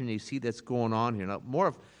tension you see that's going on here. Now,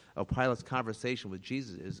 more of Pilate's conversation with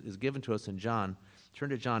Jesus is given to us in John. Turn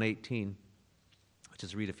to John 18. Let's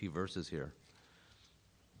just read a few verses here.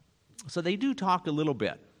 So they do talk a little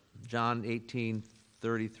bit. John 18,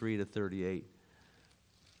 33 to 38.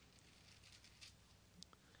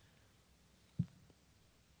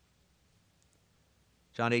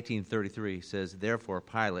 John 18:33 says, Therefore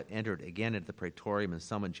Pilate entered again into the praetorium and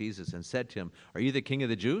summoned Jesus and said to him, Are you the king of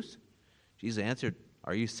the Jews? Jesus answered,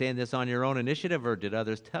 Are you saying this on your own initiative, or did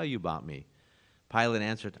others tell you about me? Pilate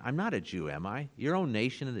answered, I'm not a Jew, am I? Your own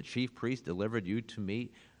nation and the chief priests delivered you to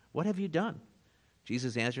me. What have you done?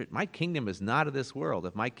 Jesus answered, My kingdom is not of this world.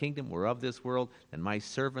 If my kingdom were of this world, then my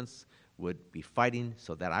servants would be fighting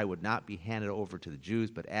so that I would not be handed over to the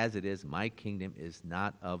Jews. But as it is, my kingdom is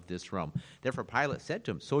not of this realm. Therefore Pilate said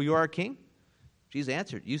to him, So you are a king? Jesus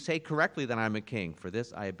answered, You say correctly that I am a king. For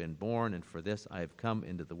this I have been born, and for this I have come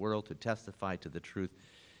into the world to testify to the truth.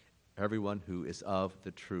 Everyone who is of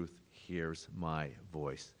the truth hears my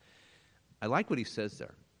voice. I like what he says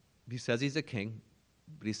there. He says he's a king,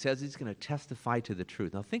 but he says he's going to testify to the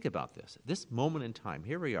truth. Now think about this. This moment in time,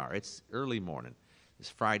 here we are. It's early morning. It's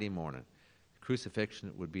Friday morning.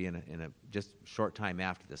 Crucifixion would be in a just short time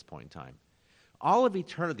after this point in time. All of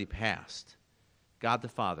eternity past, God the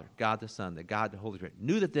Father, God the Son, the God the Holy Spirit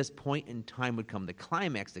knew that this point in time would come, the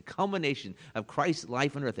climax, the culmination of Christ's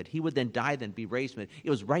life on earth, that he would then die, then be raised from it. It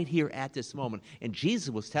was right here at this moment. And Jesus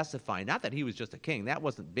was testifying, not that he was just a king. That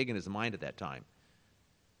wasn't big in his mind at that time.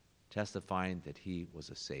 Testifying that he was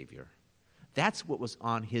a Savior. That's what was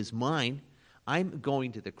on his mind. I'm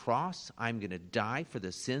going to the cross. I'm going to die for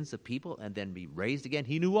the sins of people and then be raised again.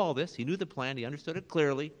 He knew all this. He knew the plan. He understood it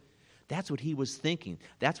clearly. That's what he was thinking.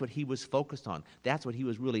 That's what he was focused on. That's what he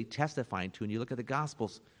was really testifying to. And you look at the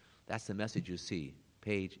Gospels, that's the message you see,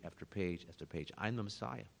 page after page after page. I'm the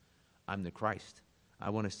Messiah. I'm the Christ. I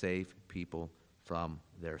want to save people from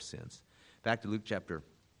their sins. Back to Luke chapter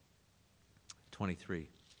 23.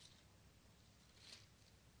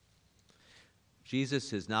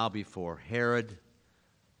 Jesus is now before Herod,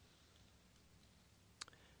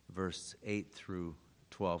 verse 8 through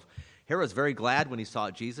 12. Herod was very glad when he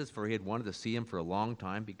saw Jesus, for he had wanted to see him for a long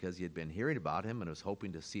time because he had been hearing about him and was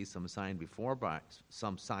hoping to see some sign performed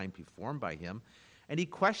by him. And he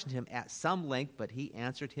questioned him at some length, but he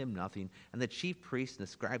answered him nothing. And the chief priests and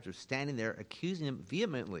the scribes were standing there, accusing him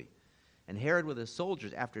vehemently. And Herod with his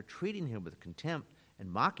soldiers, after treating him with contempt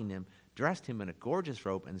and mocking him, dressed him in a gorgeous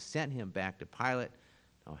robe and sent him back to Pilate.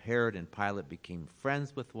 Now Herod and Pilate became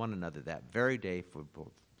friends with one another that very day, for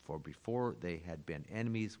before they had been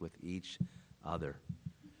enemies with each other.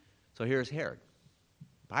 So here's Herod.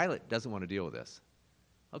 Pilate doesn't want to deal with this.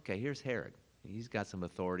 Okay, here's Herod. He's got some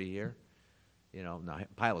authority here. Now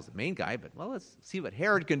Pilate was the main guy, but let's see what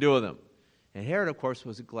Herod can do with him. And Herod, of course,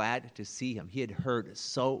 was glad to see him. He had heard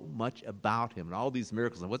so much about him and all these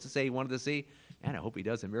miracles. And what's it say he wanted to see? Man, I hope he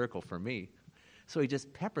does a miracle for me. So he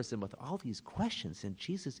just peppers him with all these questions, and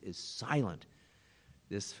Jesus is silent.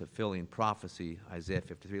 This fulfilling prophecy, Isaiah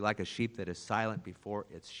 53, like a sheep that is silent before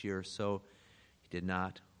its shearer, so he did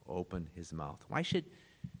not open his mouth. Why should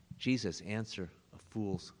Jesus answer a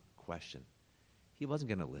fool's question? He wasn't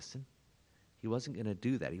going to listen. He wasn't going to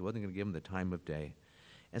do that. He wasn't going to give him the time of day.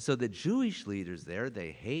 And so the Jewish leaders there,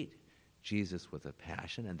 they hate Jesus with a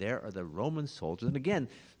passion, and there are the Roman soldiers. And again,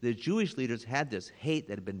 the Jewish leaders had this hate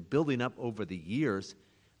that had been building up over the years.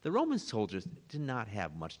 The Roman soldiers did not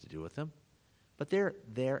have much to do with them. But they're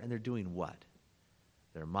there, and they're doing what?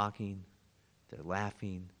 They're mocking, they're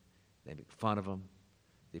laughing, they make fun of him.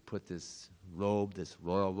 They put this robe, this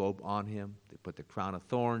royal robe on him. They put the crown of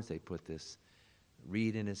thorns. They put this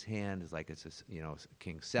reed in his hand. It's like it's a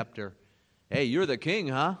king's scepter. Hey, you're the king,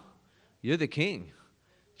 huh? You're the king.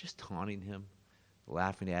 Just taunting him,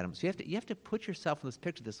 laughing at him. So you have to put yourself in this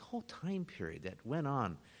picture, this whole time period that went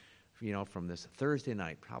on, from this Thursday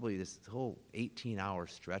night, probably this whole 18-hour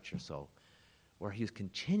stretch or so, where he was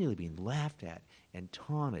continually being laughed at and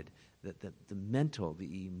taunted, the mental,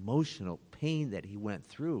 the emotional pain that he went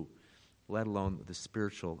through, let alone the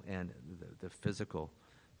spiritual and the physical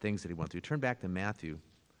things that he went through. Turn back to Matthew.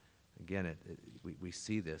 Again, we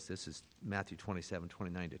see this. This is Matthew 27,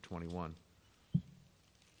 29 to 21.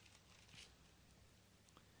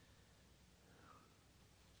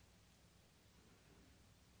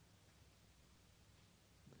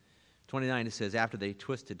 It says, after they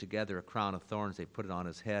twisted together a crown of thorns, they put it on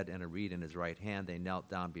his head and a reed in his right hand. They knelt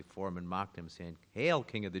down before him and mocked him, saying, Hail,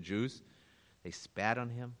 King of the Jews! They spat on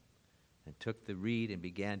him and took the reed and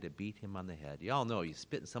began to beat him on the head. You all know you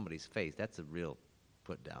spit in somebody's face. That's a real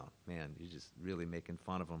put down. Man, you're just really making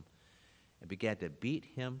fun of him. And began to beat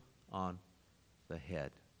him on the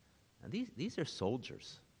head. And these are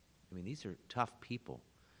soldiers. These are tough people.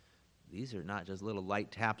 These are not just little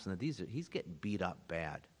light taps. He's getting beat up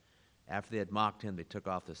bad. After they had mocked him, they took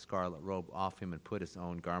off the scarlet robe off him and put his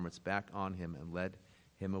own garments back on him and led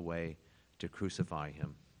him away to crucify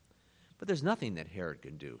him. But there's nothing that Herod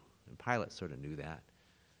can do. And Pilate sort of knew that.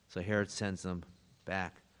 So Herod sends them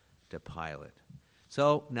back to Pilate.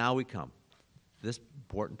 So now we come. This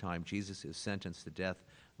important time, Jesus is sentenced to death.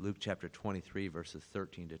 Luke chapter 23, verses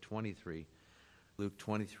 13 to 23. Luke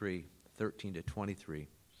 23, 13 to 23.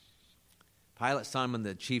 Pilate summoned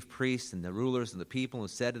the chief priests and the rulers and the people and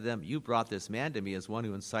said to them, You brought this man to me as one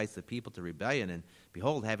who incites the people to rebellion. And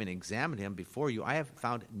behold, having examined him before you, I have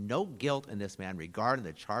found no guilt in this man regarding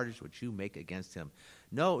the charges which you make against him.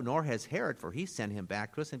 No, nor has Herod, for he sent him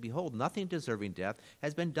back to us. And behold, nothing deserving death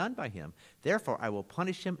has been done by him. Therefore I will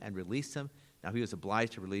punish him and release him. Now he was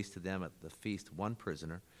obliged to release to them at the feast one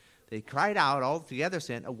prisoner. They cried out all together,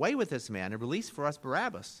 saying, Away with this man, and release for us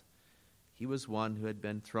Barabbas. He was one who had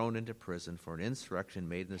been thrown into prison for an insurrection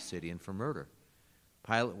made in the city and for murder.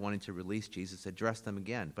 Pilate, wanting to release Jesus, addressed them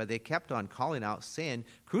again. But they kept on calling out, saying,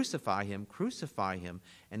 Crucify him, crucify him.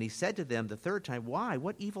 And he said to them the third time, Why?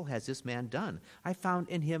 What evil has this man done? I found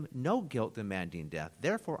in him no guilt demanding death.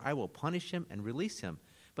 Therefore I will punish him and release him.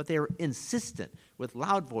 But they were insistent with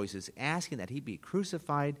loud voices, asking that he be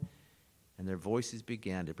crucified. And their voices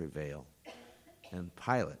began to prevail. And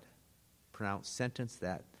Pilate pronounced sentence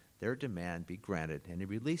that their demand be granted, and he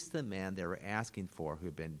released the man they were asking for, who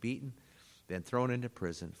had been beaten, been thrown into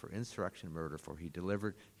prison for insurrection and murder, for he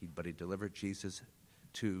delivered Jesus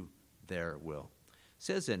to their will. It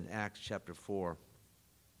says in Acts chapter 4,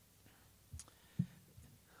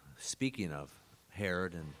 speaking of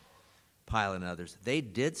Herod and Pilate and others, they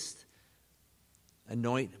didst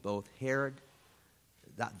anoint both Herod,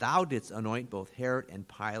 thou didst anoint both Herod and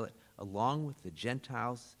Pilate, along with the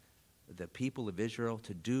Gentiles, the people of Israel,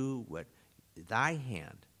 to do what thy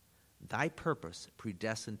hand, thy purpose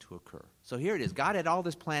predestined to occur. So here it is. God had all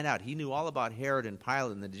this planned out. He knew all about Herod and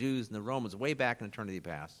Pilate and the Jews and the Romans way back in eternity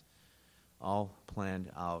past. All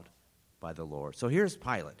planned out by the Lord. So here's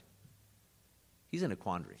Pilate. He's in a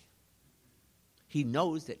quandary. He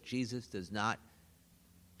knows that Jesus does not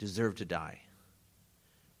deserve to die.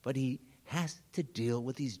 But he has to deal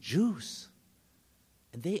with these Jews.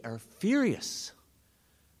 And they are furious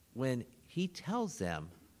when he tells them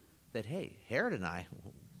that, hey, Herod and I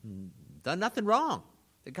done nothing wrong.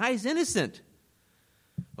 The guy's innocent.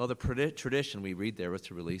 Well, the tradition we read there was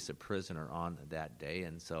to release a prisoner on that day.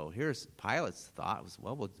 And so here's Pilate's thought was,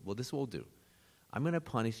 well, this will do. I'm going to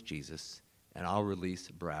punish Jesus, and I'll release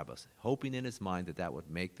Barabbas, hoping in his mind that that would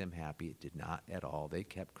make them happy. It did not at all. They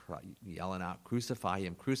kept yelling out, crucify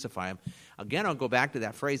him, crucify him. Again, I'll go back to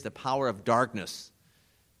that phrase, the power of darkness.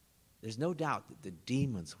 There's no doubt that the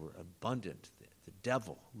demons were abundant. The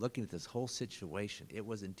devil, looking at this whole situation, it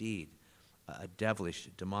was indeed a devilish,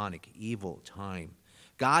 demonic, evil time.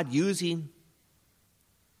 God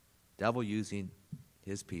devil using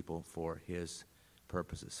his people for his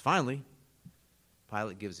purposes. Finally,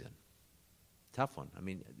 Pilate gives in. Tough one. I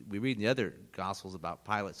mean, we read in the other Gospels about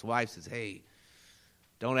Pilate's wife says, hey,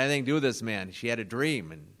 don't have anything to do with this man. She had a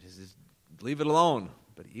dream, and he says, leave it alone.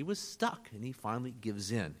 But he was stuck, and he finally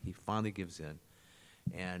gives in. He finally gives in.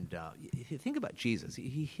 And you think about Jesus.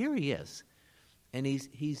 Here he is, and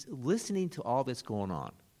he's listening to all that's going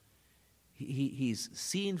on. He's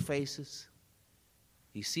seeing faces.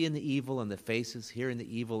 He's seeing the evil in the faces, hearing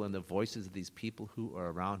the evil in the voices of these people who are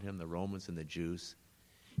around him, the Romans and the Jews.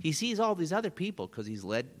 He sees all these other people because he's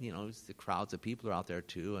led, the crowds of people are out there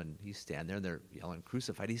too, and he's standing there and they're yelling,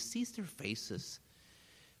 crucified. He sees their faces.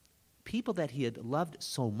 People that he had loved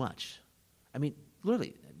so much. I mean,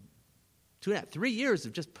 literally, 3 years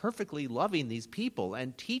of just perfectly loving these people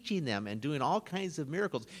and teaching them and doing all kinds of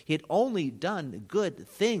miracles. He had only done good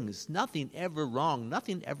things, nothing ever wrong,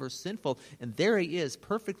 nothing ever sinful. And there he is,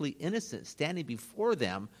 perfectly innocent, standing before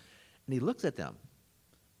them. And he looks at them,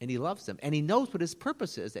 and he loves them. And he knows what his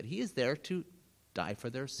purpose is, that he is there to die for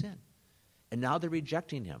their sin. And now they're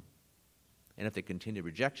rejecting him. And if they continue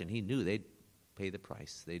rejection, he knew they'd pay the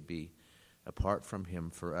price. They'd be apart from him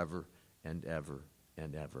forever and ever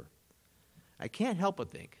and ever. I can't help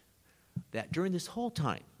but think that during this whole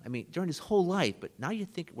time, during his whole life, but now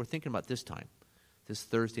we're thinking about this time, this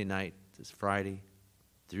Thursday night, this Friday,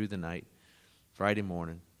 through the night, Friday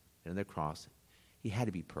morning, and the cross, he had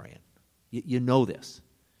to be praying. You know this.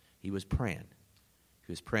 He was praying.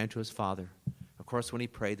 He was praying to his Father. Of course, when he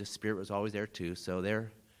prayed, the Spirit was always there too, so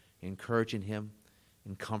they're encouraging him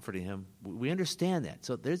and comforting him. We understand that.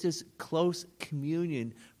 So there's this close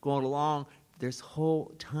communion going along this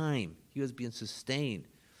whole time. He was being sustained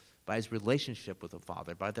by his relationship with the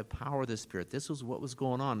Father, by the power of the Spirit. This was what was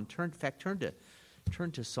going on. Turn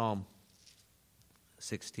to Psalm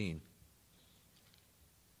 16.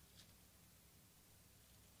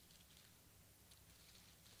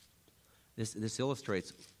 This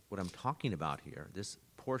illustrates what I'm talking about here. This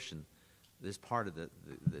portion, this part of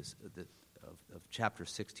of chapter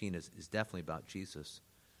 16 is definitely about Jesus.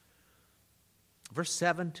 Verse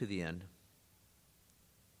 7 to the end.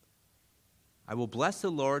 I will bless the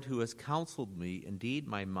Lord who has counseled me. Indeed,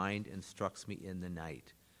 my mind instructs me in the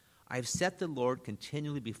night. I have set the Lord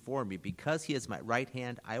continually before me. Because he is my right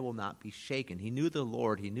hand, I will not be shaken. He knew the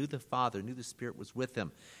Lord, he knew the Father, knew the Spirit was with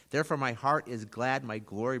him. Therefore my heart is glad, my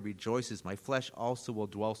glory rejoices. My flesh also will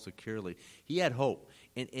dwell securely. He had hope.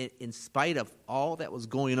 In spite of all that was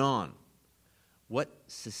going on, what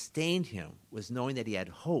sustained him was knowing that he had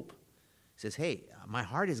hope. He says, hey, my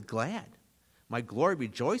heart is glad. My glory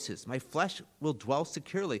rejoices. My flesh will dwell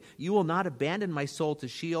securely. You will not abandon my soul to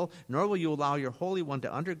Sheol, nor will you allow your Holy One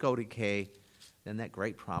to undergo decay. Then that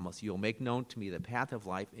great promise, you will make known to me the path of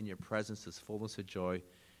life. In your presence is fullness of joy.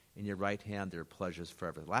 In your right hand there are pleasures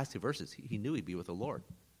forever. The last two verses, he knew he'd be with the Lord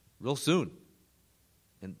real soon.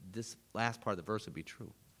 And this last part of the verse would be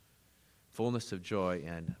true. Fullness of joy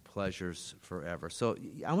and pleasures forever. So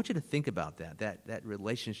I want you to think about that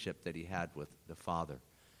relationship that he had with the Father.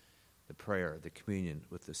 The prayer, the communion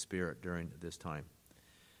with the Spirit during this time.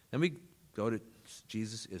 Then we go to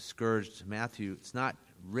Jesus is scourged. Matthew, it's not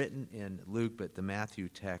written in Luke, but the Matthew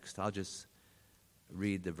text. I'll just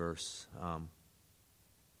read the verse.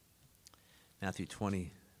 Matthew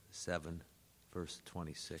 27, verse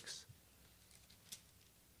 26.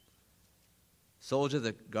 Soldier,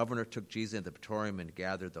 the governor, took Jesus into the praetorium and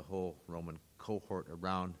gathered the whole Roman cohort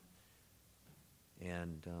around.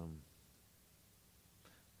 And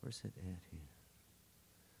where's it at here?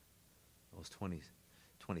 It was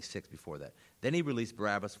 26 before that. Then he released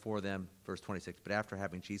Barabbas for them, verse 26. But after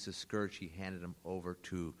having Jesus scourged, he handed him over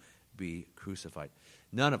to be crucified.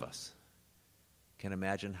 None of us can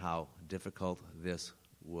imagine how difficult this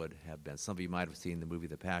would have been. Some of you might have seen the movie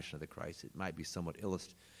The Passion of the Christ. It might be somewhat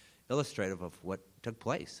illustrative of what took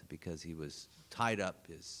place, because he was tied up,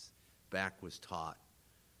 his back was taut,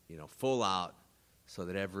 full out, so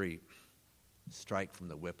that every strike from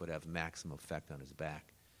the whip would have maximum effect on his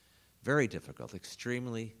back. Very difficult,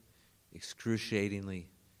 extremely, excruciatingly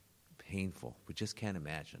painful. We just can't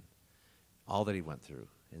imagine all that he went through.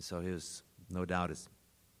 And so no doubt his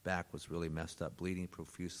back was really messed up, bleeding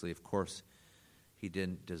profusely. Of course, he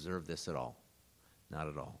didn't deserve this at all. Not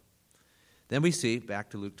at all. Then we see, back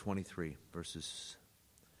to Luke 23, verses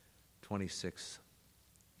 26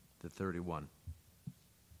 to 31.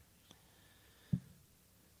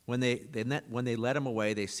 When they led him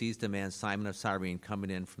away, they seized a man, Simon of Cyrene, coming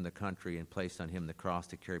in from the country, and placed on him the cross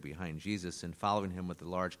to carry behind Jesus. And following him with a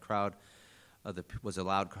large crowd of the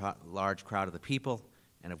people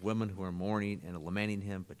and of women who were mourning and lamenting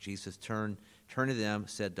him. But Jesus turned to them,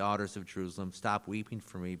 said, "Daughters of Jerusalem, stop weeping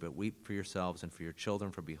for me, but weep for yourselves and for your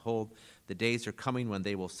children. For behold, the days are coming when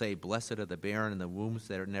they will say, 'Blessed are the barren and the wombs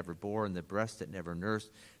that are never bore and the breasts that never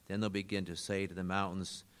nursed.' Then they'll begin to say to the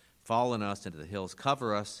mountains, 'Fall on us,' and to the hills,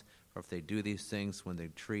 'Cover us.' For if they do these things when the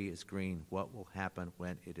tree is green, what will happen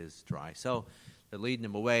when it is dry?" So they're leading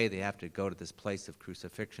him away. They have to go to this place of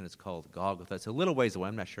crucifixion. It's called Golgotha. It's a little ways away.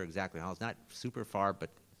 I'm not sure exactly how. It's not super far, but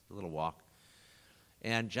a little walk.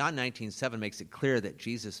 And John 19:7 makes it clear that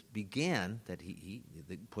Jesus began, that he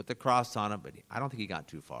put the cross on him, but I don't think he got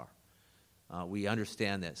too far. We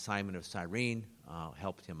understand that Simon of Cyrene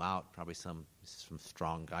helped him out. Probably some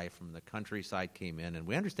strong guy from the countryside came in. And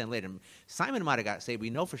we understand later, Simon might have got saved. We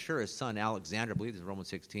know for sure his son Alexander, I believe this is Romans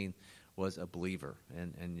 16, was a believer.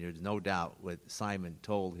 And there's no doubt what Simon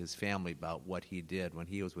told his family about what he did when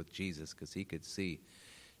he was with Jesus, because he could see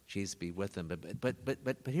Jesus be with him.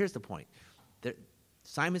 But here's the point.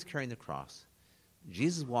 Simon's carrying the cross.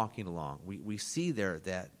 Jesus is walking along. We see there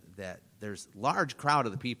that there's a large crowd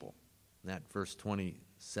of the people. In that verse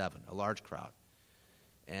 27, a large crowd.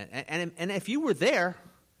 And if you were there,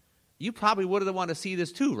 you probably would have wanted to see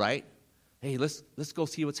this too, right? Hey, let's go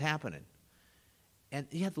see what's happening. And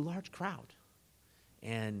you have the large crowd.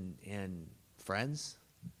 And friends,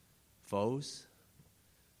 foes,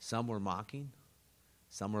 some were mocking,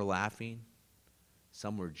 some were laughing,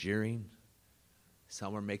 some were jeering,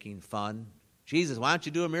 some were making fun. Jesus, why don't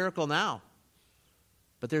you do a miracle now?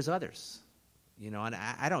 But there's others. And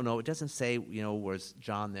I don't know. It doesn't say, was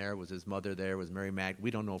John there? Was his mother there? Was Mary Magdalene? We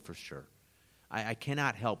don't know for sure. I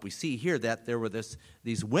cannot help. We see here that there were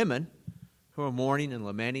these women who were mourning and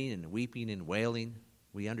lamenting and weeping and wailing.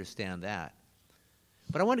 We understand that.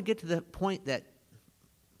 But I want to get to the point that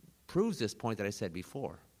proves this point that I said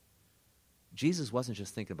before. Jesus wasn't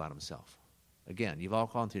just thinking about himself. Again, you've all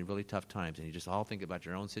gone through really tough times, and you just all think about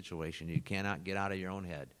your own situation. You cannot get out of your own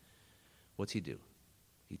head. What's he do?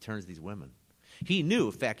 He turns to these women. He knew,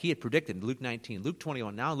 in fact, he had predicted in Luke 19, Luke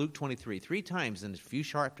 21, now Luke 23, 3 times in a few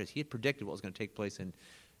sharp days, he had predicted what was going to take place in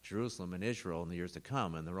Jerusalem and Israel in the years to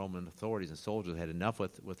come, and the Roman authorities and soldiers had enough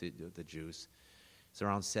with the Jews. It's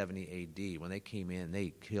around 70 A.D. When they came in,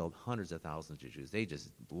 they killed hundreds of thousands of Jews. They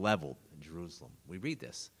just leveled Jerusalem. We read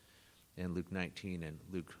this in Luke 19 and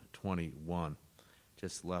Luke 21.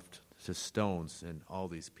 Just left to stones, and all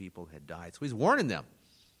these people had died. So he's warning them.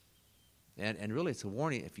 And really, it's a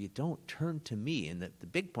warning. If you don't turn to me, and the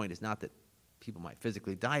big point is not that people might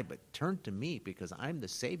physically die, but turn to me, because I'm the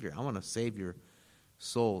Savior. I want to save your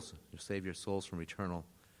souls, from eternal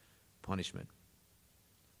punishment.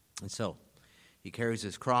 And so, he carries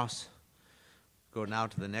his cross. Go now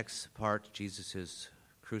to the next part. Jesus is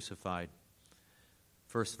crucified.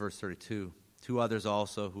 First, verse 32. 2 others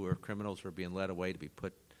also, who were criminals, were being led away to be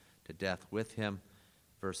put to death with him.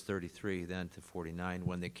 Verse 33, then to 49.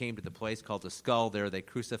 When they came to the place called the Skull, there they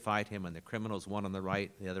crucified him, and the criminals, one on the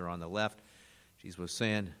right, the other on the left. Jesus was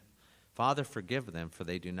saying, "Father, forgive them, for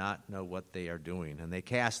they do not know what they are doing." And they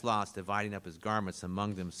cast lots, dividing up his garments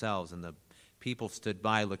among themselves. And the people stood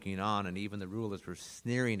by looking on, and even the rulers were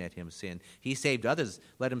sneering at him, saying, "He saved others,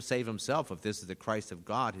 let him save himself, if this is the Christ of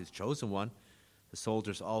God, his chosen one." The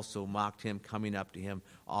soldiers also mocked him, coming up to him,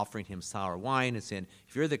 offering him sour wine, and saying,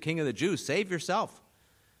 "If you're the king of the Jews, save yourself."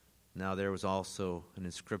 Now there was also an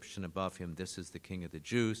inscription above him, "This is the King of the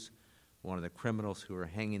Jews." One of the criminals who were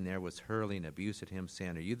hanging there was hurling abuse at him,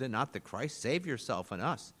 saying, "Are you not the Christ? Save yourself and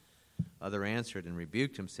us." Other answered and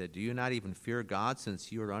rebuked him, said, "Do you not even fear God,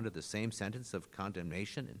 since you are under the same sentence of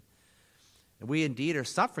condemnation? And we indeed are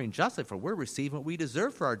suffering justly, for we're receiving what we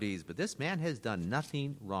deserve for our deeds. But this man has done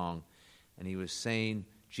nothing wrong." And he was saying,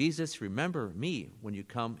 "Jesus, remember me when you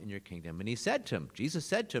come in your kingdom." And Jesus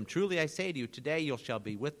said to him, "Truly I say to you, today you shall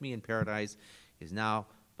be with me in paradise." He is now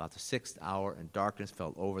about the 6th hour, and darkness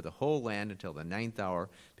fell over the whole land until the 9th hour,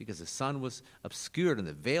 because the sun was obscured, and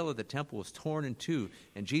the veil of the temple was torn in two.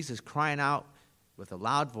 And Jesus, crying out with a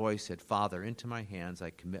loud voice, said, Father, into my hands I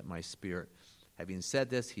commit my spirit. Having said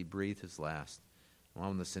this, he breathed his last.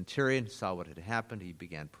 When the centurion saw what had happened, he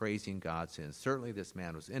began praising God, saying, Certainly this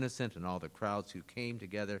man was innocent. And all the crowds who came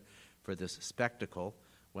together for this spectacle,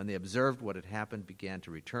 when they observed what had happened, began to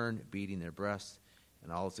return, beating their breasts.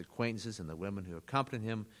 And all his acquaintances and the women who accompanied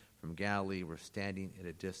him from Galilee were standing at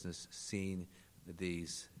a distance, seeing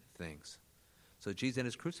these things. So Jesus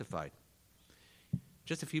is crucified.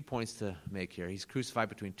 Just a few points to make here. He's crucified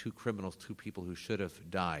between two criminals, two people who should have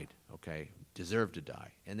died, deserved to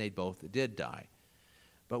die. And they both did die.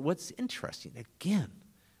 But what's interesting, again,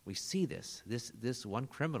 we see this one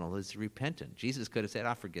criminal is repentant. Jesus could have said,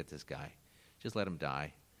 I forget this guy. Just let him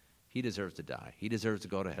die. He deserves to die. He deserves to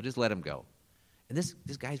go to hell. Just let him go. And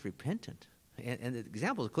this guy's repentant. And the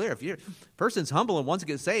example is clear. If your person's humble and wants to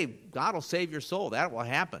get saved, God will save your soul. That will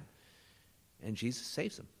happen. And Jesus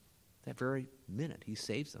saves him. That very minute, he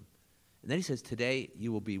saves them. And then he says, today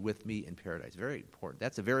you will be with me in paradise. Very important.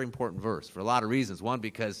 That's a very important verse for a lot of reasons. One,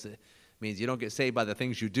 because it means you don't get saved by the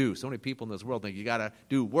things you do. So many people in this world think you got to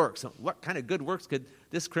do works. So what kind of good works could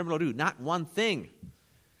this criminal do? Not one thing.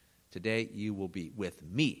 Today you will be with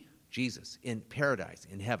me, Jesus, in paradise,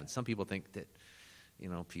 in heaven. Some people think that,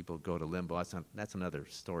 people go to limbo. That's another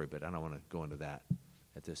story, but I don't want to go into that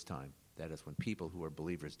at this time. That is when people who are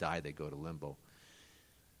believers die, they go to limbo.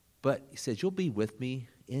 But he says, you'll be with me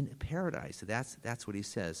in paradise. So that's what he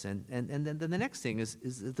says. And then the next thing is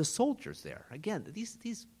the soldiers there. Again,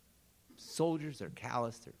 these soldiers, they're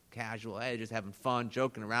callous, they're casual. They're just having fun,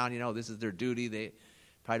 joking around. This is their duty. They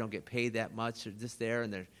probably don't get paid that much. They're just there,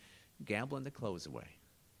 and they're gambling the clothes away.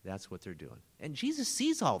 That's what they're doing. And Jesus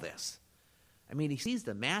sees all this. He sees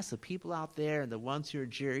the mass of people out there and the ones who are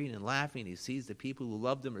jeering and laughing. He sees the people who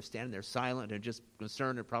love them are standing there silent and just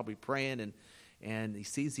concerned and probably praying. And he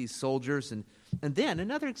sees these soldiers. And then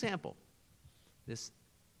another example. This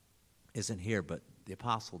isn't here, but the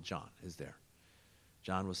Apostle John is there.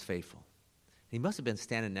 John was faithful. He must have been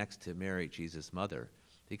standing next to Mary, Jesus' mother,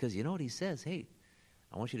 because you know what he says? Hey,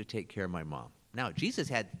 I want you to take care of my mom. Now, Jesus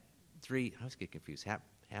had three, I was getting confused,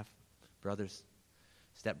 half brothers,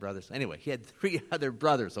 step-brothers. Anyway, he had three other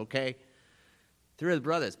brothers, okay? Three other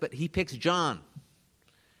brothers, but he picks John.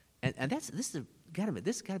 And this got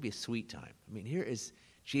to be a sweet time. Here is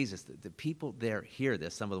Jesus. The people there hear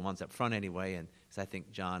this, some of the ones up front anyway, and so I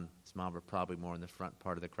think John's mom were probably more in the front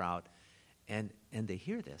part of the crowd. And they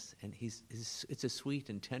hear this, and it's a sweet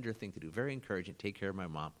and tender thing to do, very encouraging. Take care of my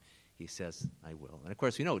mom. He says, I will. And of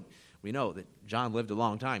course, we know that John lived a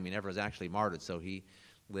long time. He never was actually martyred, so he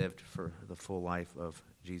lived for the full life of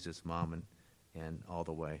Jesus' mom and all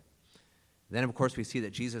the way. Then, of course, we see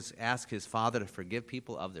that Jesus asked his Father to forgive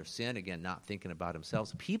people of their sin, again, not thinking about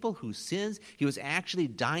himself. People whose sins he was actually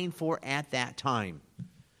dying for at that time.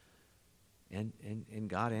 And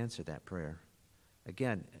God answered that prayer.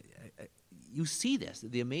 Again, you see this,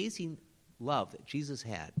 the amazing love that Jesus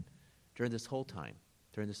had during this whole time.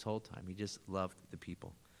 He just loved the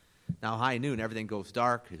people. Now, high noon, everything goes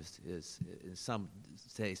dark. Is some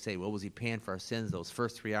say, well, was he paying for our sins those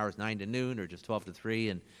first 3 hours, 9 to noon, or just 12 to 3?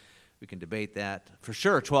 And we can debate that. For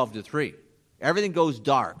sure, 12 to 3. Everything goes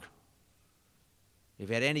dark. If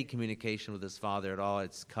he had any communication with his Father at all,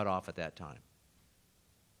 it's cut off at that time.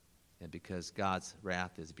 And because God's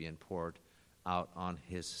wrath is being poured out on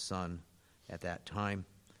his Son at that time.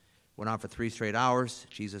 Went on for 3 straight hours.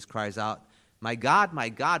 Jesus cries out, my God,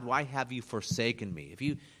 why have you forsaken me? If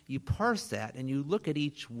you parse that and you look at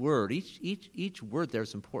each word, each word there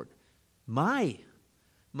is important. My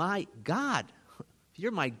God,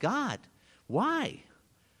 you're my God. Why?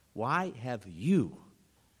 Why have you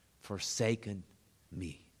forsaken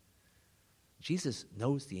me? Jesus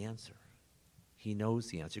knows the answer. He knows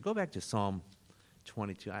the answer. Go back to Psalm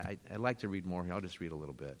 22. I'd like to read more here. I'll just read a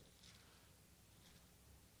little bit.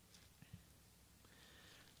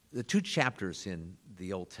 The 2 chapters in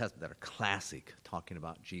the Old Testament that are classic, talking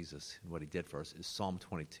about Jesus and what he did for us, is Psalm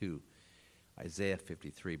 22, Isaiah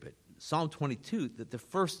 53. But Psalm 22, the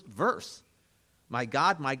first verse, my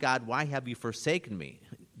God, why have you forsaken me?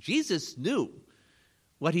 Jesus knew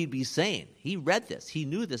what he'd be saying. He read this. He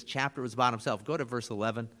knew this chapter was about himself. Go to verse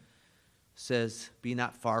 11. It says, be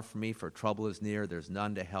not far from me, for trouble is near. There's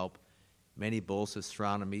none to help. Many bulls have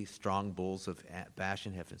surrounded me. Strong bulls of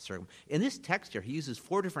Bashan have encircled me. In this text here, he uses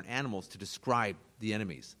 4 different animals to describe the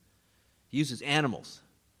enemies. He uses animals.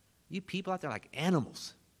 You people out there like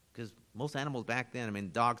animals. Because most animals back then,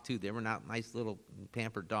 dogs too, they were not nice little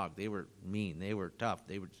pampered dogs. They were mean. They were tough.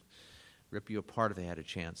 rip you apart if they had a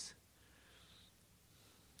chance.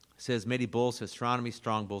 It says, many bulls have surrounded me,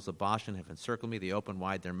 strong bulls of Bashan have encircled me. They open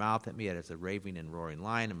wide their mouth at me as a raving and roaring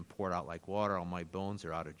lion. I'm poured out like water. All my bones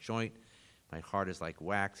are out of joint. My heart is like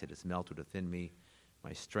wax. It is melted within me.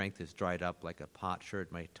 My strength is dried up like a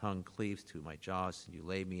potsherd. My tongue cleaves to my jaws. And you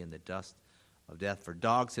lay me in the dust of death. For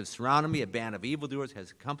dogs have surrounded me. A band of evildoers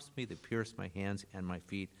has encompassed me. They pierce my hands and my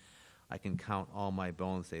feet. I can count all my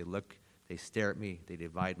bones. They look, they stare at me. They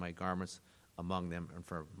divide my garments among them. And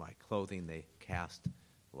for my clothing they cast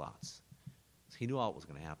lots. So he knew all what was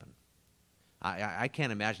going to happen. I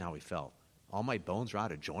can't imagine how he felt. All my bones are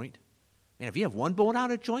out of joint. Man, if you have one bone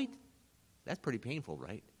out of joint, that's pretty painful,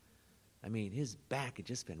 right? I mean, his back had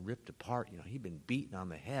just been ripped apart. You know, he'd been beaten on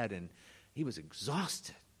the head, and he was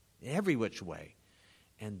exhausted every which way.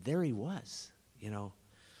 And there he was, you know.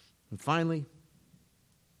 And finally,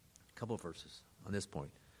 a couple of verses on this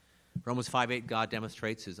point. Romans 5:8, God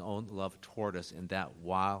demonstrates his own love toward us in that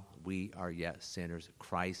while we are yet sinners,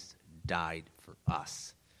 Christ died for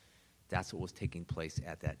us. That's what was taking place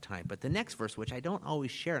at that time. But the next verse, which I don't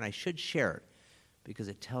always share, and I should share it because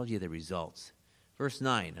it tells you the results. Verse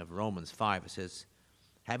 9 of Romans 5, it says,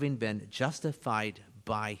 having been justified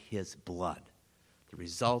by his blood, the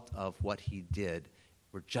result of what he did,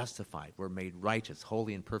 we're justified, we're made righteous,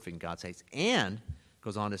 holy and perfect in God's sight, and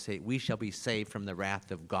goes on to say, we shall be saved from the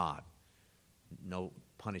wrath of God. No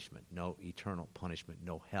punishment, no eternal punishment,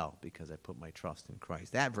 no hell, because I put my trust in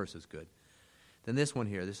Christ. That verse is good. Then this one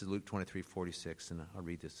here, this is Luke 23:46, and I'll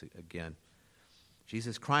read this again.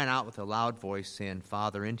 Jesus crying out with a loud voice, saying,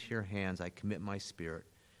 Father, into your hands I commit my spirit.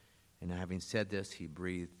 And having said this, he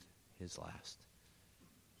breathed his last.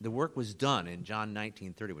 The work was done in John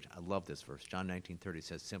 19:30, which I love this verse. John 19:30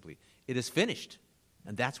 says simply, it is finished.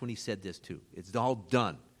 And that's when he said this too. It's all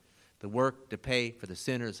done. The work to pay for the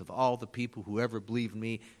sinners of all the people who ever believe in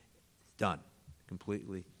me, done.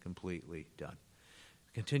 Completely done.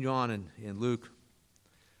 Continue on in Luke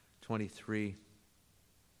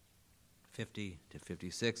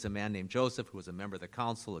 23:50-56. A man named Joseph, who was a member of the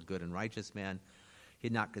council, a good and righteous man, he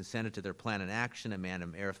had not consented to their plan and action. A man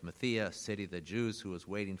of Arimathea, a city of the Jews, who was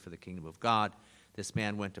waiting for the kingdom of God. This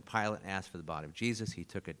man went to Pilate and asked for the body of Jesus. He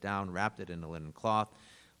took it down, wrapped it in a linen cloth,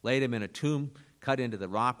 laid him in a tomb cut into the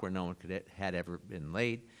rock where no one had ever been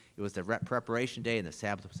laid. It was the preparation day, and the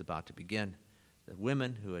Sabbath was about to begin. The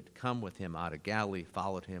women who had come with him out of Galilee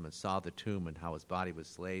followed him and saw the tomb and how his body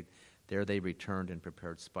was laid. There they returned and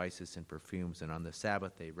prepared spices and perfumes, and on the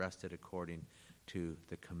Sabbath they rested according to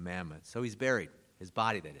the commandments. So he's buried, his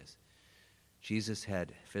body that is. Jesus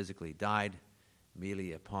had physically died.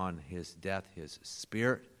 Immediately upon his death, his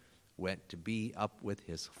spirit went to be up with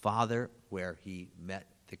his Father where he met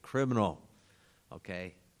the criminal.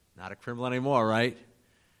 Okay, not a criminal anymore, right?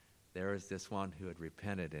 There is this one who had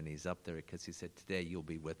repented, and he's up there because he said, today you'll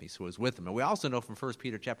be with me. So he was with him. And we also know from 1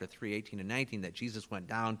 Peter chapter 3, 18 and 19, that Jesus went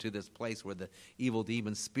down to this place where the evil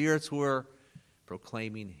demon spirits were,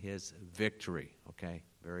 proclaiming his victory. Okay,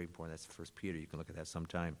 very important. That's 1 Peter. You can look at that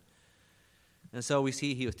sometime. And so we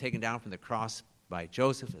see he was taken down from the cross by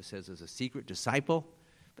Joseph. It says as a secret disciple.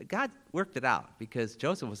 But God worked it out because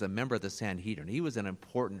Joseph was a member of the Sanhedrin. He was an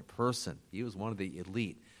important person. He was one of the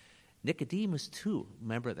elite. Nicodemus, too,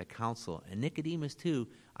 member of the council. And Nicodemus, too,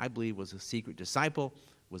 I believe was a secret disciple,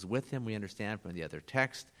 was with him, we understand from the other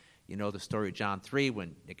text. You know the story of John 3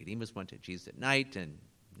 when Nicodemus went to Jesus at night, and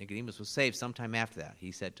Nicodemus was saved sometime after that.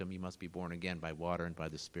 He said to him, you must be born again by water and by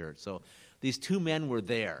the Spirit. So these two men were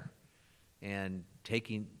there and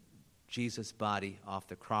taking Jesus' body off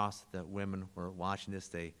the cross. The women were watching this.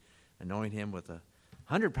 They anointed him with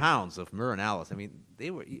 100 pounds of myrrh and aloes. I mean,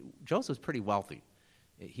 Joseph was pretty wealthy.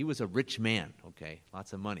 He was a rich man, okay,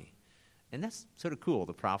 lots of money. And that's sort of cool,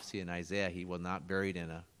 the prophecy in Isaiah, he was not buried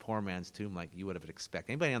in a poor man's tomb like you would have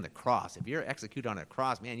expected. Anybody on the cross, if you're executed on a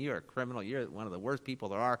cross, man, you're a criminal, you're one of the worst people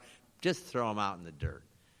there are, just throw him out in the dirt.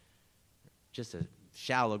 Just a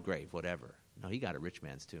shallow grave, whatever. No, he got a rich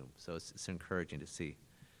man's tomb, so it's encouraging to see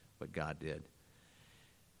what God did.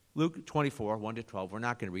 Luke 24, 1-12, we're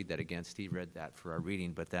not going to read that again. Steve read that for our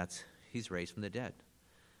reading, but he's raised from the dead.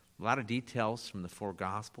 A lot of details from the four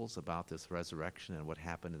Gospels about this resurrection and what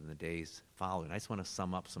happened in the days following. I just want to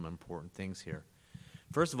sum up some important things here.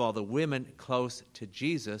 First of all, the women close to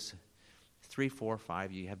Jesus, 3, 4,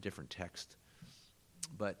 5, you have different text.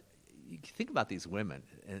 But you think about these women,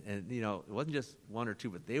 and you know, it wasn't just one or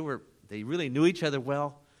two, but they really knew each other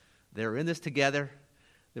well. They were in this together.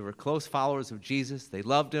 They were close followers of Jesus. They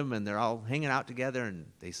loved him, and they're all hanging out together, and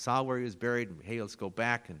they saw where he was buried, and hey, let's go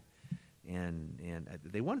back, and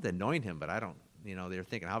they wanted to anoint him, but they were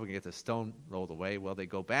thinking, how are we going to get the stone rolled away? Well, they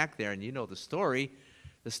go back there, and you know the story.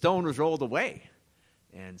 the stone was rolled away.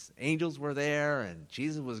 And angels were there, and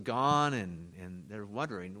Jesus was gone, and they're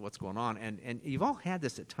wondering what's going on. And you've all had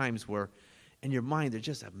this at times where in your mind there's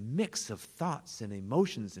just a mix of thoughts and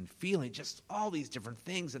emotions and feelings, just all these different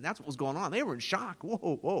things, and that's what was going on. They were in shock.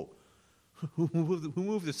 Whoa. Who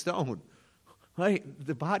moved the stone?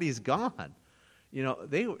 The body is gone.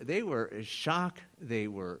 They were in shock. They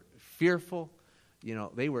were fearful.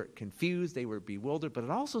 They were confused. They were bewildered. But it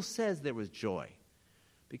also says there was joy.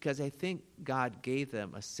 Because I think God gave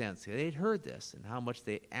them a sense. They'd heard this and how much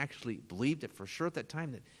they actually believed it for sure at that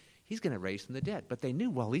time that he's going to raise from the dead. But they knew,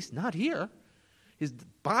 well, he's not here. His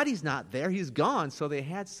body's not there. He's gone. So they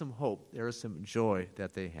had some hope. There was some joy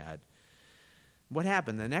that they had. What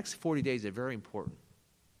happened? The next 40 days are very important.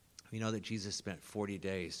 We know that Jesus spent 40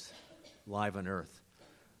 days live on earth,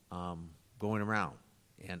 going around.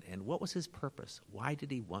 And what was his purpose? Why did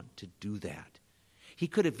he want to do that? He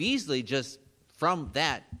could have easily just from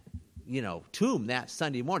that, tomb that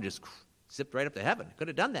Sunday morning, just zipped right up to heaven. Could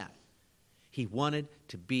have done that. He wanted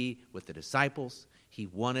to be with the disciples. He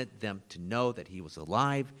wanted them to know that he was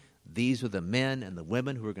alive. These were the men and the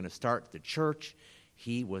women who were going to start the church.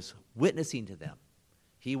 He was witnessing to them.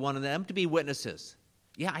 He wanted them to be witnesses.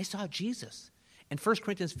 Yeah, I saw Jesus. And 1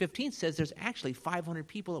 Corinthians 15 says there's actually 500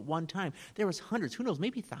 people at one time. There was hundreds, who knows,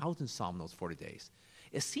 maybe thousands saw him those 40 days.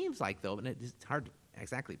 It seems like, though, and it's hard to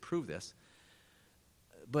exactly prove this,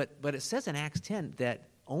 but it says in Acts 10 that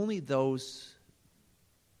only those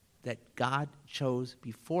that God chose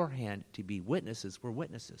beforehand to be witnesses were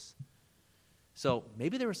witnesses. So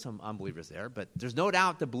maybe there were some unbelievers there, but there's no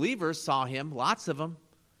doubt the believers saw him, lots of them,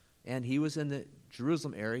 and he was in the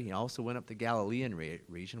Jerusalem area. He also went up the Galilean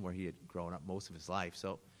region where he had grown up most of his life.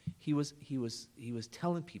 So he was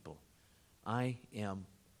telling people, I am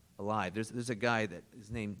alive. There's a guy that is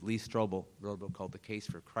named Lee Strobel, wrote a book called The Case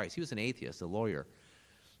for Christ. He was an atheist, a lawyer,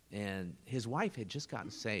 and his wife had just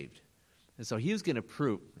gotten saved. And so he was going to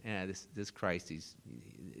prove, this Christ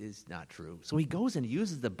is not true. So he goes and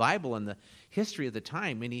uses the Bible and the history of the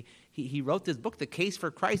time, and he wrote this book, The Case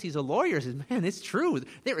for Christ. He's a lawyer. He says, man, it's true.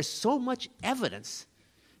 There is so much evidence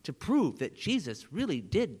to prove that Jesus really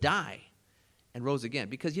did die and rose again.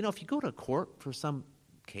 Because, if you go to court for some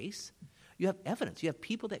case, you have evidence. You have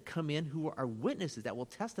people that come in who are witnesses that will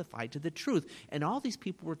testify to the truth. And all these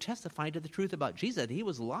people were testifying to the truth about Jesus, that he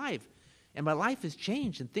was alive. And my life has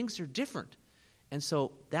changed, and things are different. And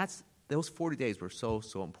so those 40 days were so,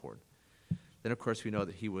 so important. Then, of course, we know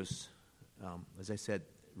that he was, as I said,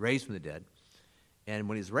 raised from the dead. And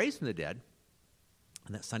when he was raised from the dead,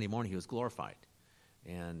 on that Sunday morning, he was glorified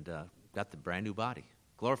and got the brand new body,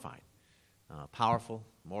 glorified, powerful,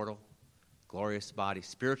 mortal, glorious body,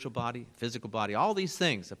 spiritual body, physical body, all these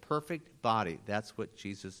things, a perfect body. That's what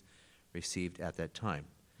Jesus received at that time.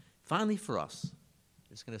 Finally, for us,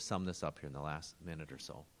 I'm just going to sum this up here in the last minute or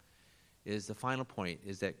so, is the final point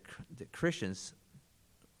is that Christians,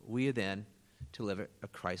 we are then to live a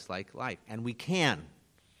Christ-like life. And we can,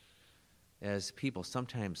 as people,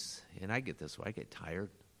 sometimes, and I get this way, I get tired,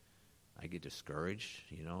 I get discouraged,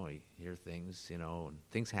 I hear things, and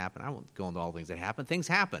things happen. I won't go into all the things that happen. Things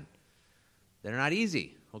happen. They're not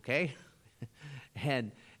easy, okay?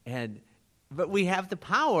 But we have the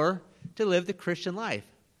power to live the Christian life.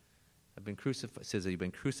 I've been crucified. It says that you've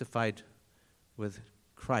been crucified with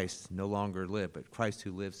Christ, no longer live, but Christ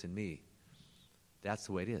who lives in me. That's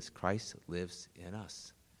the way it is. Christ lives in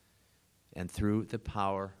us. And through the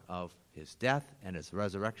power of his death and his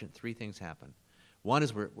resurrection, three things happen. One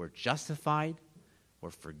is we're justified,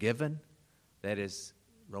 we're forgiven. That is,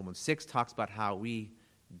 Romans 6 talks about how we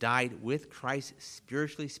died with Christ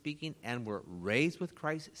spiritually speaking, and were raised with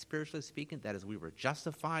Christ spiritually speaking. That is, we were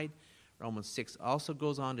justified. Romans 6 also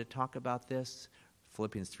goes on to talk about this.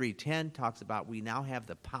 Philippians 3:10 talks about we now have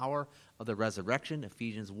the power of the resurrection.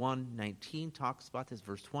 Ephesians 1:19 talks about this.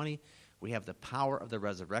 Verse 20, we have the power of the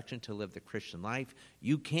resurrection to live the Christian life.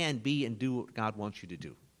 You can be and do what God wants you to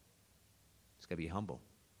do. It's got to be humble.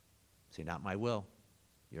 Say, not my will,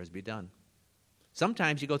 yours be done.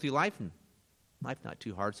 Sometimes you go through life and life's not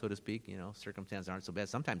too hard, so to speak. Circumstances aren't so bad.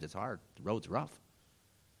 Sometimes it's hard. The road's rough.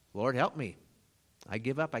 Lord, help me. I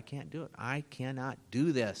give up. I can't do it. I cannot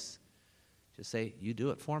do this. Just say, you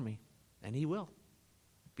do it for me. And he will.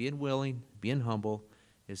 Being willing, being humble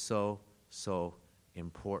is so, so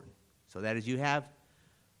important. So that as you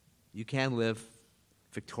can live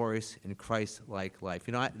victorious in Christ-like life.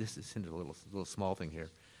 This is a little small thing here.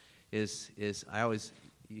 Is I always,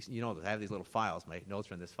 I have these little files. My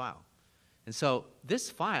notes are in this file. And so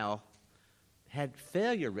this file had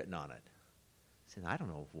failure written on it. I said, I don't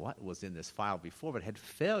know what was in this file before, but it had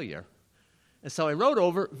failure. And so I wrote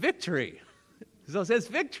over victory. So it says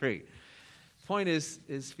victory. The point is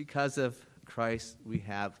because of Christ, we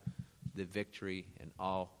have the victory and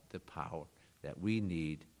all the power that we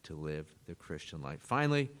need to live the Christian life.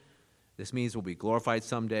 Finally, this means we'll be glorified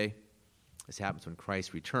someday. This happens when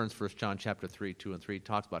Christ returns. 1 John chapter 3, 2 and 3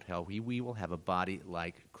 talks about how we will have a body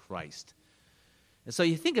like Christ. And so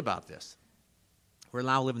you think about this. We're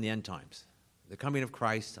now living the end times. The coming of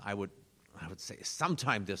Christ, I would say,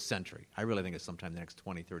 sometime this century. I really think it's sometime in the next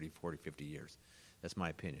 20, 30, 40, 50 years. That's my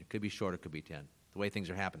opinion. It could be short, it could be 10. The way things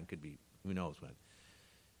are happening could be, who knows when.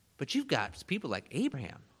 But you've got people like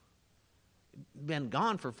Abraham, been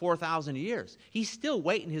gone for 4,000 years. He's still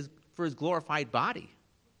waiting for his glorified body.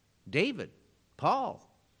 David, Paul,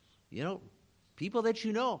 people that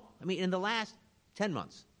you know. I mean, in the last 10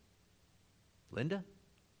 months. Linda,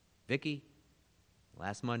 Vicky,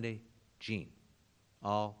 last Monday, Jean,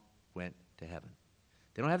 all went to heaven.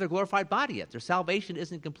 They don't have their glorified body yet. Their salvation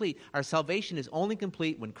isn't complete. Our salvation is only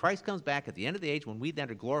complete when Christ comes back at the end of the age, when we then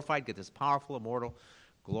are glorified, get this powerful, immortal,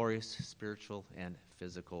 glorious, spiritual, and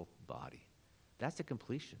physical body. That's the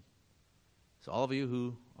completion. So all of you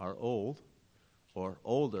who are old or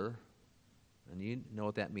older, and you know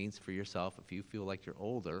what that means for yourself, if you feel like you're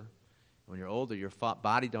older, when you're older, your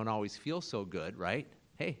body don't always feel so good, right?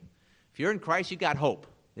 Hey, if you're in Christ, you got hope.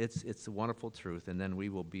 It's a wonderful truth, and then we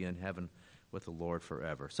will be in heaven with the Lord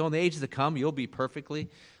forever. So in the ages to come, you'll be perfectly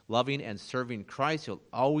loving and serving Christ. You'll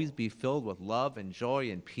always be filled with love and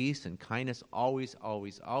joy and peace and kindness. Always,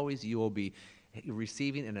 always, always. You will be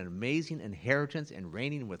receiving an amazing inheritance and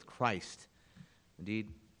reigning with Christ. Indeed,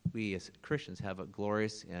 we as Christians have a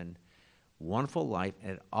glorious and wonderful life,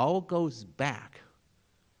 and it all goes back.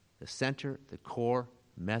 The center, the core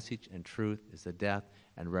message and truth is the death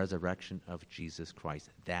and resurrection of Jesus Christ.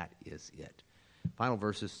 That is it. Final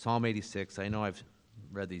verses, Psalm 86. I know I've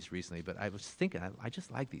read these recently, but I was thinking, I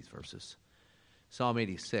just like these verses. Psalm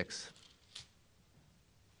 86.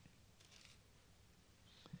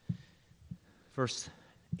 Verse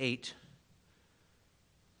 8.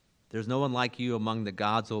 There's no one like you among the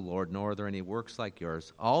gods, O Lord, nor are there any works like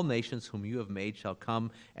yours. All nations whom you have made shall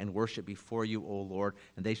come and worship before you, O Lord,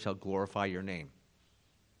 and they shall glorify your name.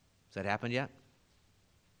 Has that happened yet?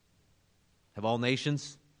 Have all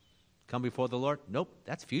nations come before the Lord? Nope,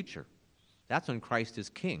 that's future. That's when Christ is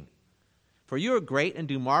king. For you are great and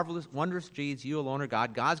do marvelous, wondrous deeds. You alone are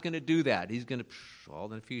God. God's going to do that. He's going to, all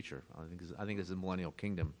in the future. I think this is millennial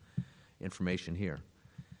kingdom information here.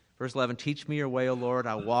 Verse 11, teach me your way, O Lord.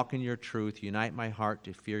 I'll walk in your truth. Unite my heart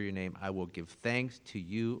to fear your name. I will give thanks to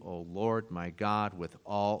you, O Lord, my God, with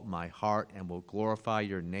all my heart, and will glorify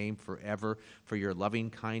your name forever. For your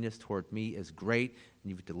loving kindness toward me is great,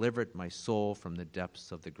 and you've delivered my soul from the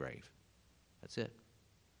depths of the grave. That's it.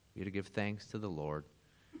 We're to give thanks to the Lord,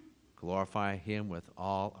 glorify him with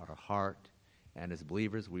all our heart, and as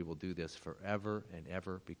believers, we will do this forever and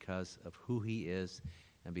ever because of who he is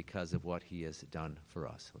and because of what he has done for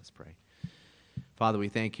us. Let's pray. Father, we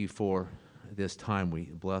thank you for this time. We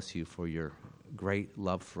bless you for your great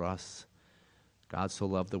love for us. God so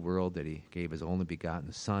loved the world that he gave his only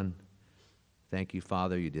begotten Son. Thank you,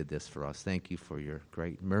 Father, you did this for us. Thank you for your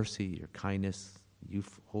great mercy, your kindness. You,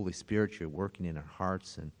 Holy Spirit, you're working in our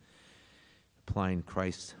hearts and applying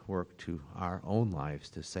Christ's work to our own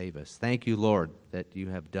lives to save us. Thank you, Lord, that you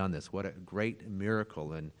have done this. What a great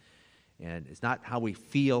miracle. And it's not how we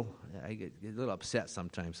feel. I get a little upset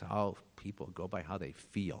sometimes how people go by how they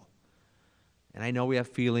feel. And I know we have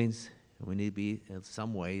feelings, and we need to be, in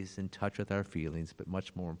some ways, in touch with our feelings, but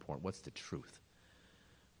much more important, what's the truth?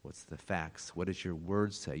 What's the facts? What does your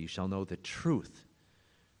word say? You shall know the truth,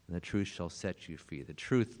 and the truth shall set you free. The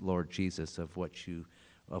truth, Lord Jesus, of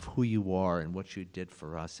who you are and what you did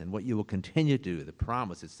for us and what you will continue to do, the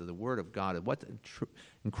promises to the Word of God, and what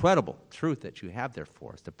incredible truth that you have there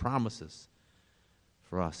for us, the promises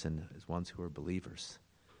for us and as ones who are believers.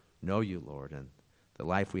 Know you, Lord, and the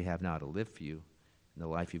life we have now to live for you and the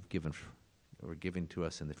life you've given or giving to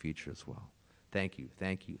us in the future as well. Thank you,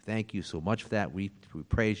 thank you, thank you so much for that. We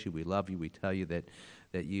praise you, we love you, we tell you that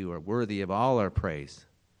you are worthy of all our praise.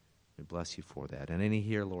 We bless you for that. And any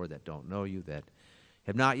here, Lord, that don't know you, that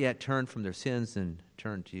have not yet turned from their sins and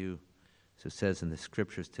turned to you. So it says in the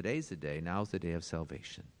Scriptures, today's the day, now's the day of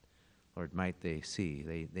salvation. Lord, might they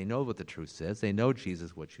see. They know what the truth says. They know,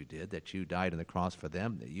 Jesus, what you did, that you died on the cross for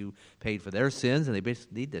them, that you paid for their sins, and they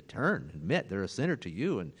need to turn, admit they're a sinner to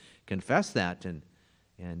you, and confess that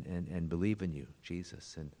and believe in you,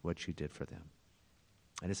 Jesus, and what you did for them.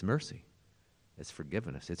 And it's mercy. It's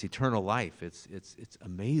forgiveness. It's eternal life. It's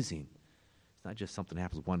amazing. It's not just something that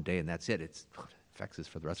happens one day and that's it. It affects us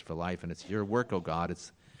for the rest of our life, and it's your work, oh God.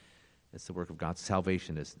 It's It's the work of God.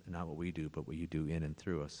 Salvation is not what we do, but what you do in and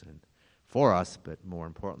through us and for us, but more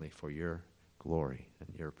importantly, for your glory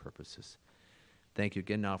and your purposes. Thank you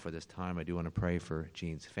again now for this time. I do want to pray for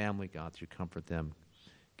Jean's family. God, you comfort them,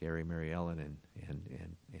 Gary, Mary Ellen,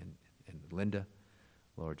 and Linda.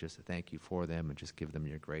 Lord, just thank you for them and just give them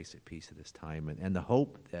your grace and peace at this time and the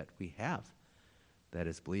hope that we have that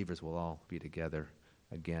as believers we'll all be together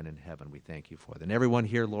again in heaven. We thank you for that. And everyone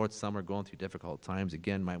here, Lord, some are going through difficult times.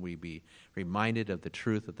 Again, might we be reminded of the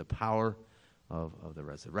truth of the power of the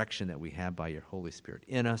resurrection that we have by your Holy Spirit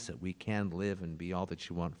in us, that we can live and be all that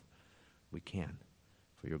you want. We can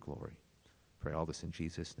for your glory. Pray all this in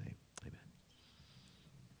Jesus' name. Amen.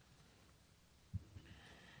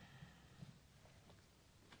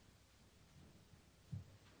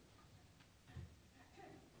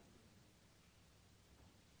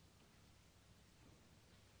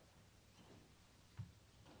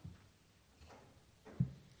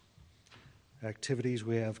 Activities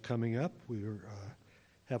we have coming up. We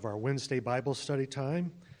have our Wednesday Bible study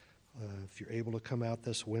time. If you're able to come out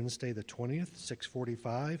this Wednesday, the 20th,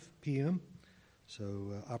 6:45 p.m.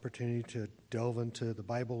 So opportunity to delve into the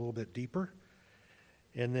Bible a little bit deeper.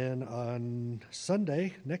 And then on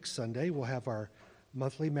Sunday, next Sunday, we'll have our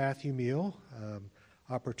monthly Matthew meal.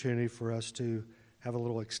 Opportunity for us to have a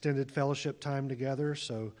little extended fellowship time together.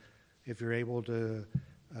 So if you're able to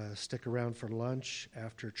stick around for lunch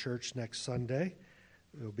after church next Sunday,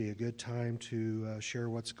 it'll be a good time to share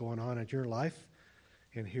what's going on in your life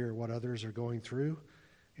and hear what others are going through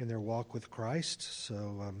in their walk with Christ.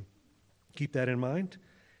 So keep that in mind.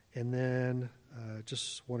 And then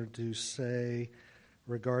just wanted to say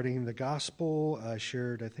regarding the gospel, I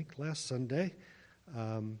shared, I think, last Sunday,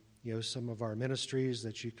 some of our ministries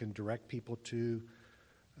that you can direct people to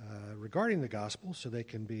regarding the gospel so they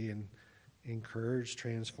can be encouraged,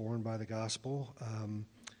 transformed by the gospel.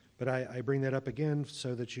 But I bring that up again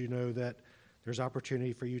so that you know that there's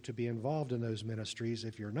opportunity for you to be involved in those ministries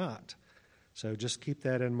if you're not. So just keep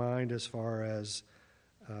that in mind as far as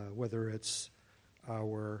whether it's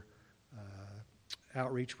our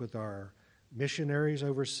outreach with our missionaries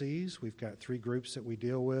overseas. We've got 3 groups that we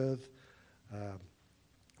deal with.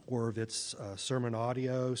 Or if it's sermon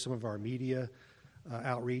audio, some of our media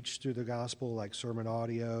outreach through the gospel, like sermon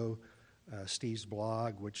audio, Steve's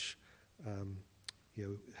blog, which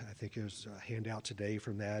I think there's a handout today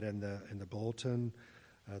from that in the bulletin.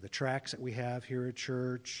 The tracts that we have here at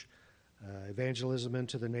church, evangelism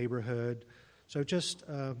into the neighborhood. So just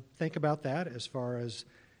think about that as far as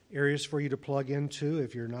areas for you to plug into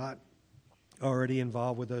if you're not already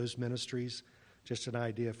involved with those ministries. Just an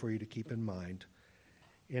idea for you to keep in mind.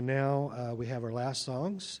 And now we have our last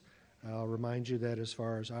songs. I'll remind you that as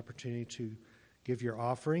far as opportunity to give your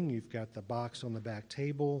offering, you've got the box on the back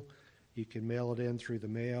table. You can mail it in through the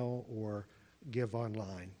mail or give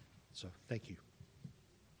online. So thank you.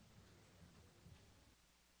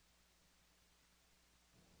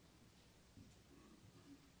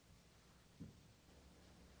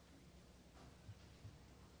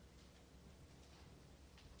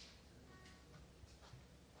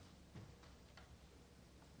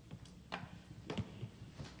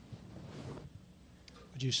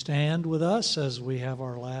 Would you stand with us as we have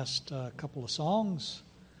our last couple of songs?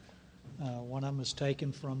 One of them is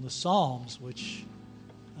taken from the Psalms, which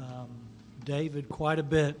David quite a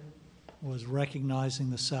bit was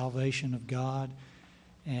recognizing the salvation of God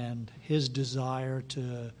and his desire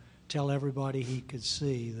to tell everybody he could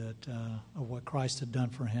see that of what Christ had done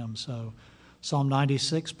for him. So Psalm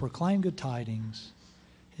 96, proclaim good tidings,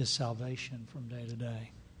 his salvation from day to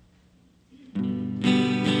day.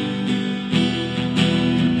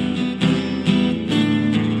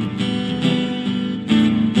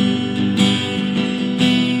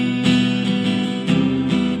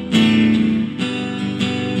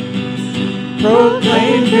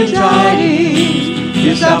 Proclaim good tidings,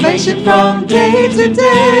 your salvation from day to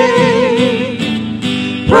day.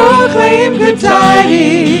 Proclaim good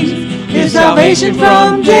tidings, your salvation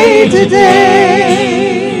from day to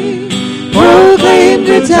day. Proclaim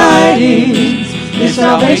good tidings, your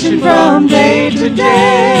salvation from day to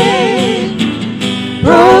day.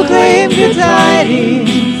 Proclaim good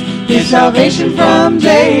tidings, your salvation from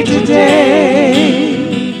day to day.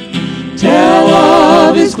 Tell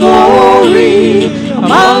of his glory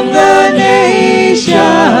among the nations,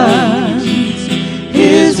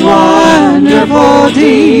 his wonderful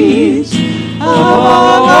deeds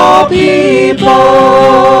among all people.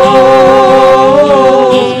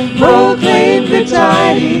 Proclaim good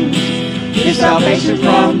tidings, his salvation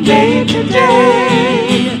from day to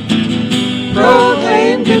day.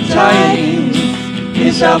 Proclaim good tidings,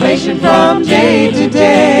 his salvation from day to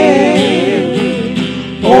day.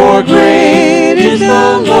 For great is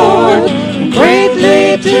the Lord, and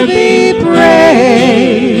greatly to be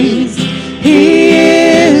praised. He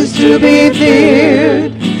is to be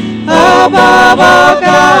feared above all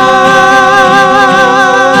gods.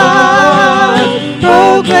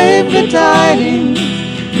 Proclaim good tidings,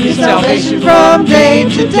 His salvation from day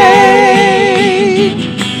to day.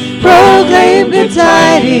 Proclaim good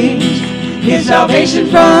tidings, His salvation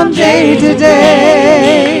from day to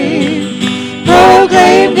day.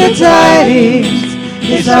 Proclaim good tidings,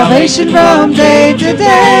 His salvation from day to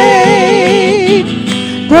day.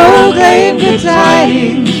 Proclaim good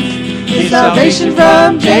tidings, His salvation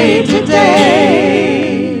from day to day.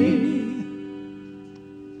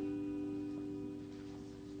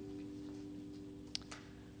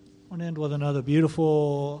 I want to end with another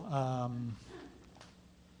beautiful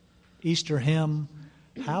Easter hymn,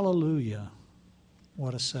 Hallelujah,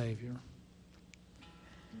 what a Savior.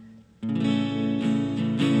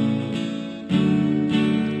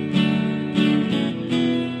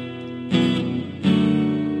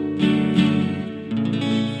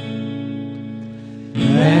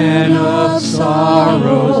 Man of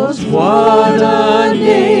sorrows, what a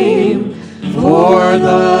name for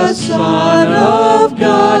the Son of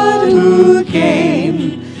God who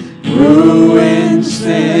came, ruined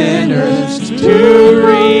sinners to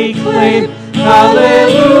reclaim.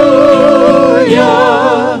 Hallelujah,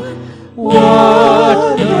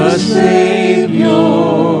 what a Savior,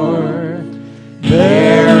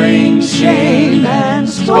 bearing shame and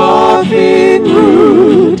scoffing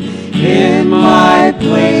rude. In my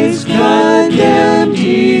place condemned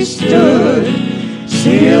He stood,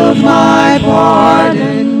 sealed my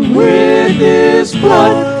pardon with His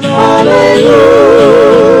blood. Hallelujah,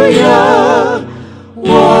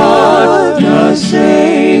 what a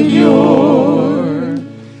Savior,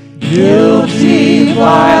 guilty,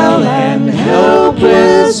 vile, and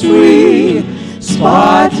helpless we,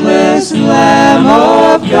 spotless Lamb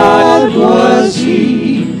of God was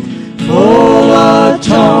He, full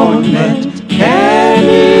atonement can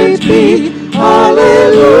it be. Hallelujah,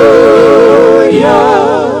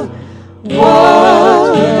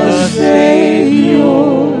 what a Savior,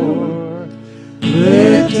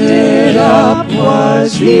 lifted up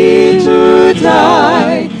was He to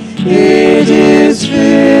die. It is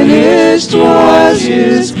finished was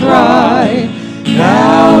His cry.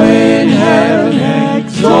 Now in heaven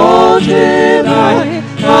exalted high.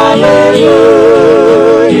 Hallelujah,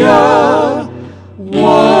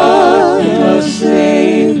 what a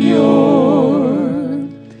Savior.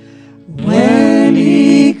 When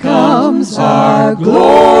He comes, our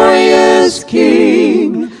glorious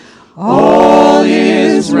King, all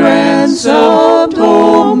His ransomed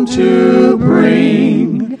home to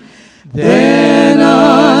bring, then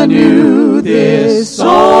anew this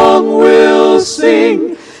song we'll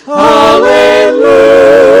sing. Hallelujah,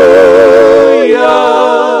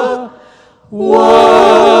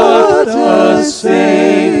 what a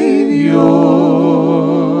Savior.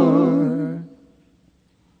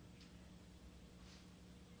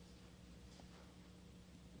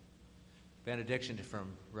 Benediction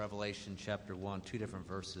from Revelation chapter 1, 2 different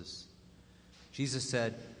verses. Jesus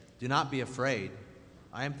said, "Do not be afraid.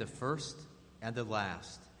 I am the first and the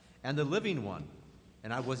last and the living one.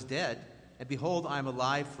 And I was dead, and behold, I am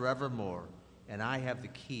alive forevermore, and I have the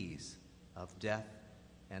keys of death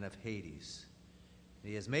and of Hades. And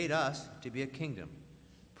He has made us to be a kingdom,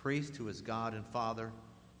 priest to His God and Father.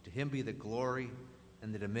 To Him be the glory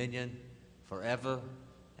and the dominion forever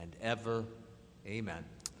and ever. Amen."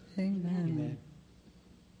 Amen.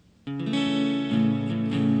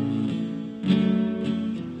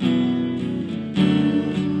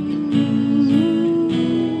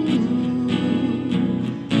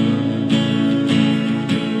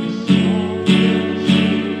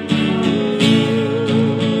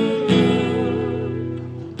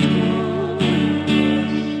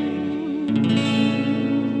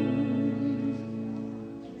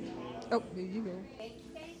 Oh, here you go.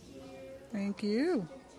 Thank you.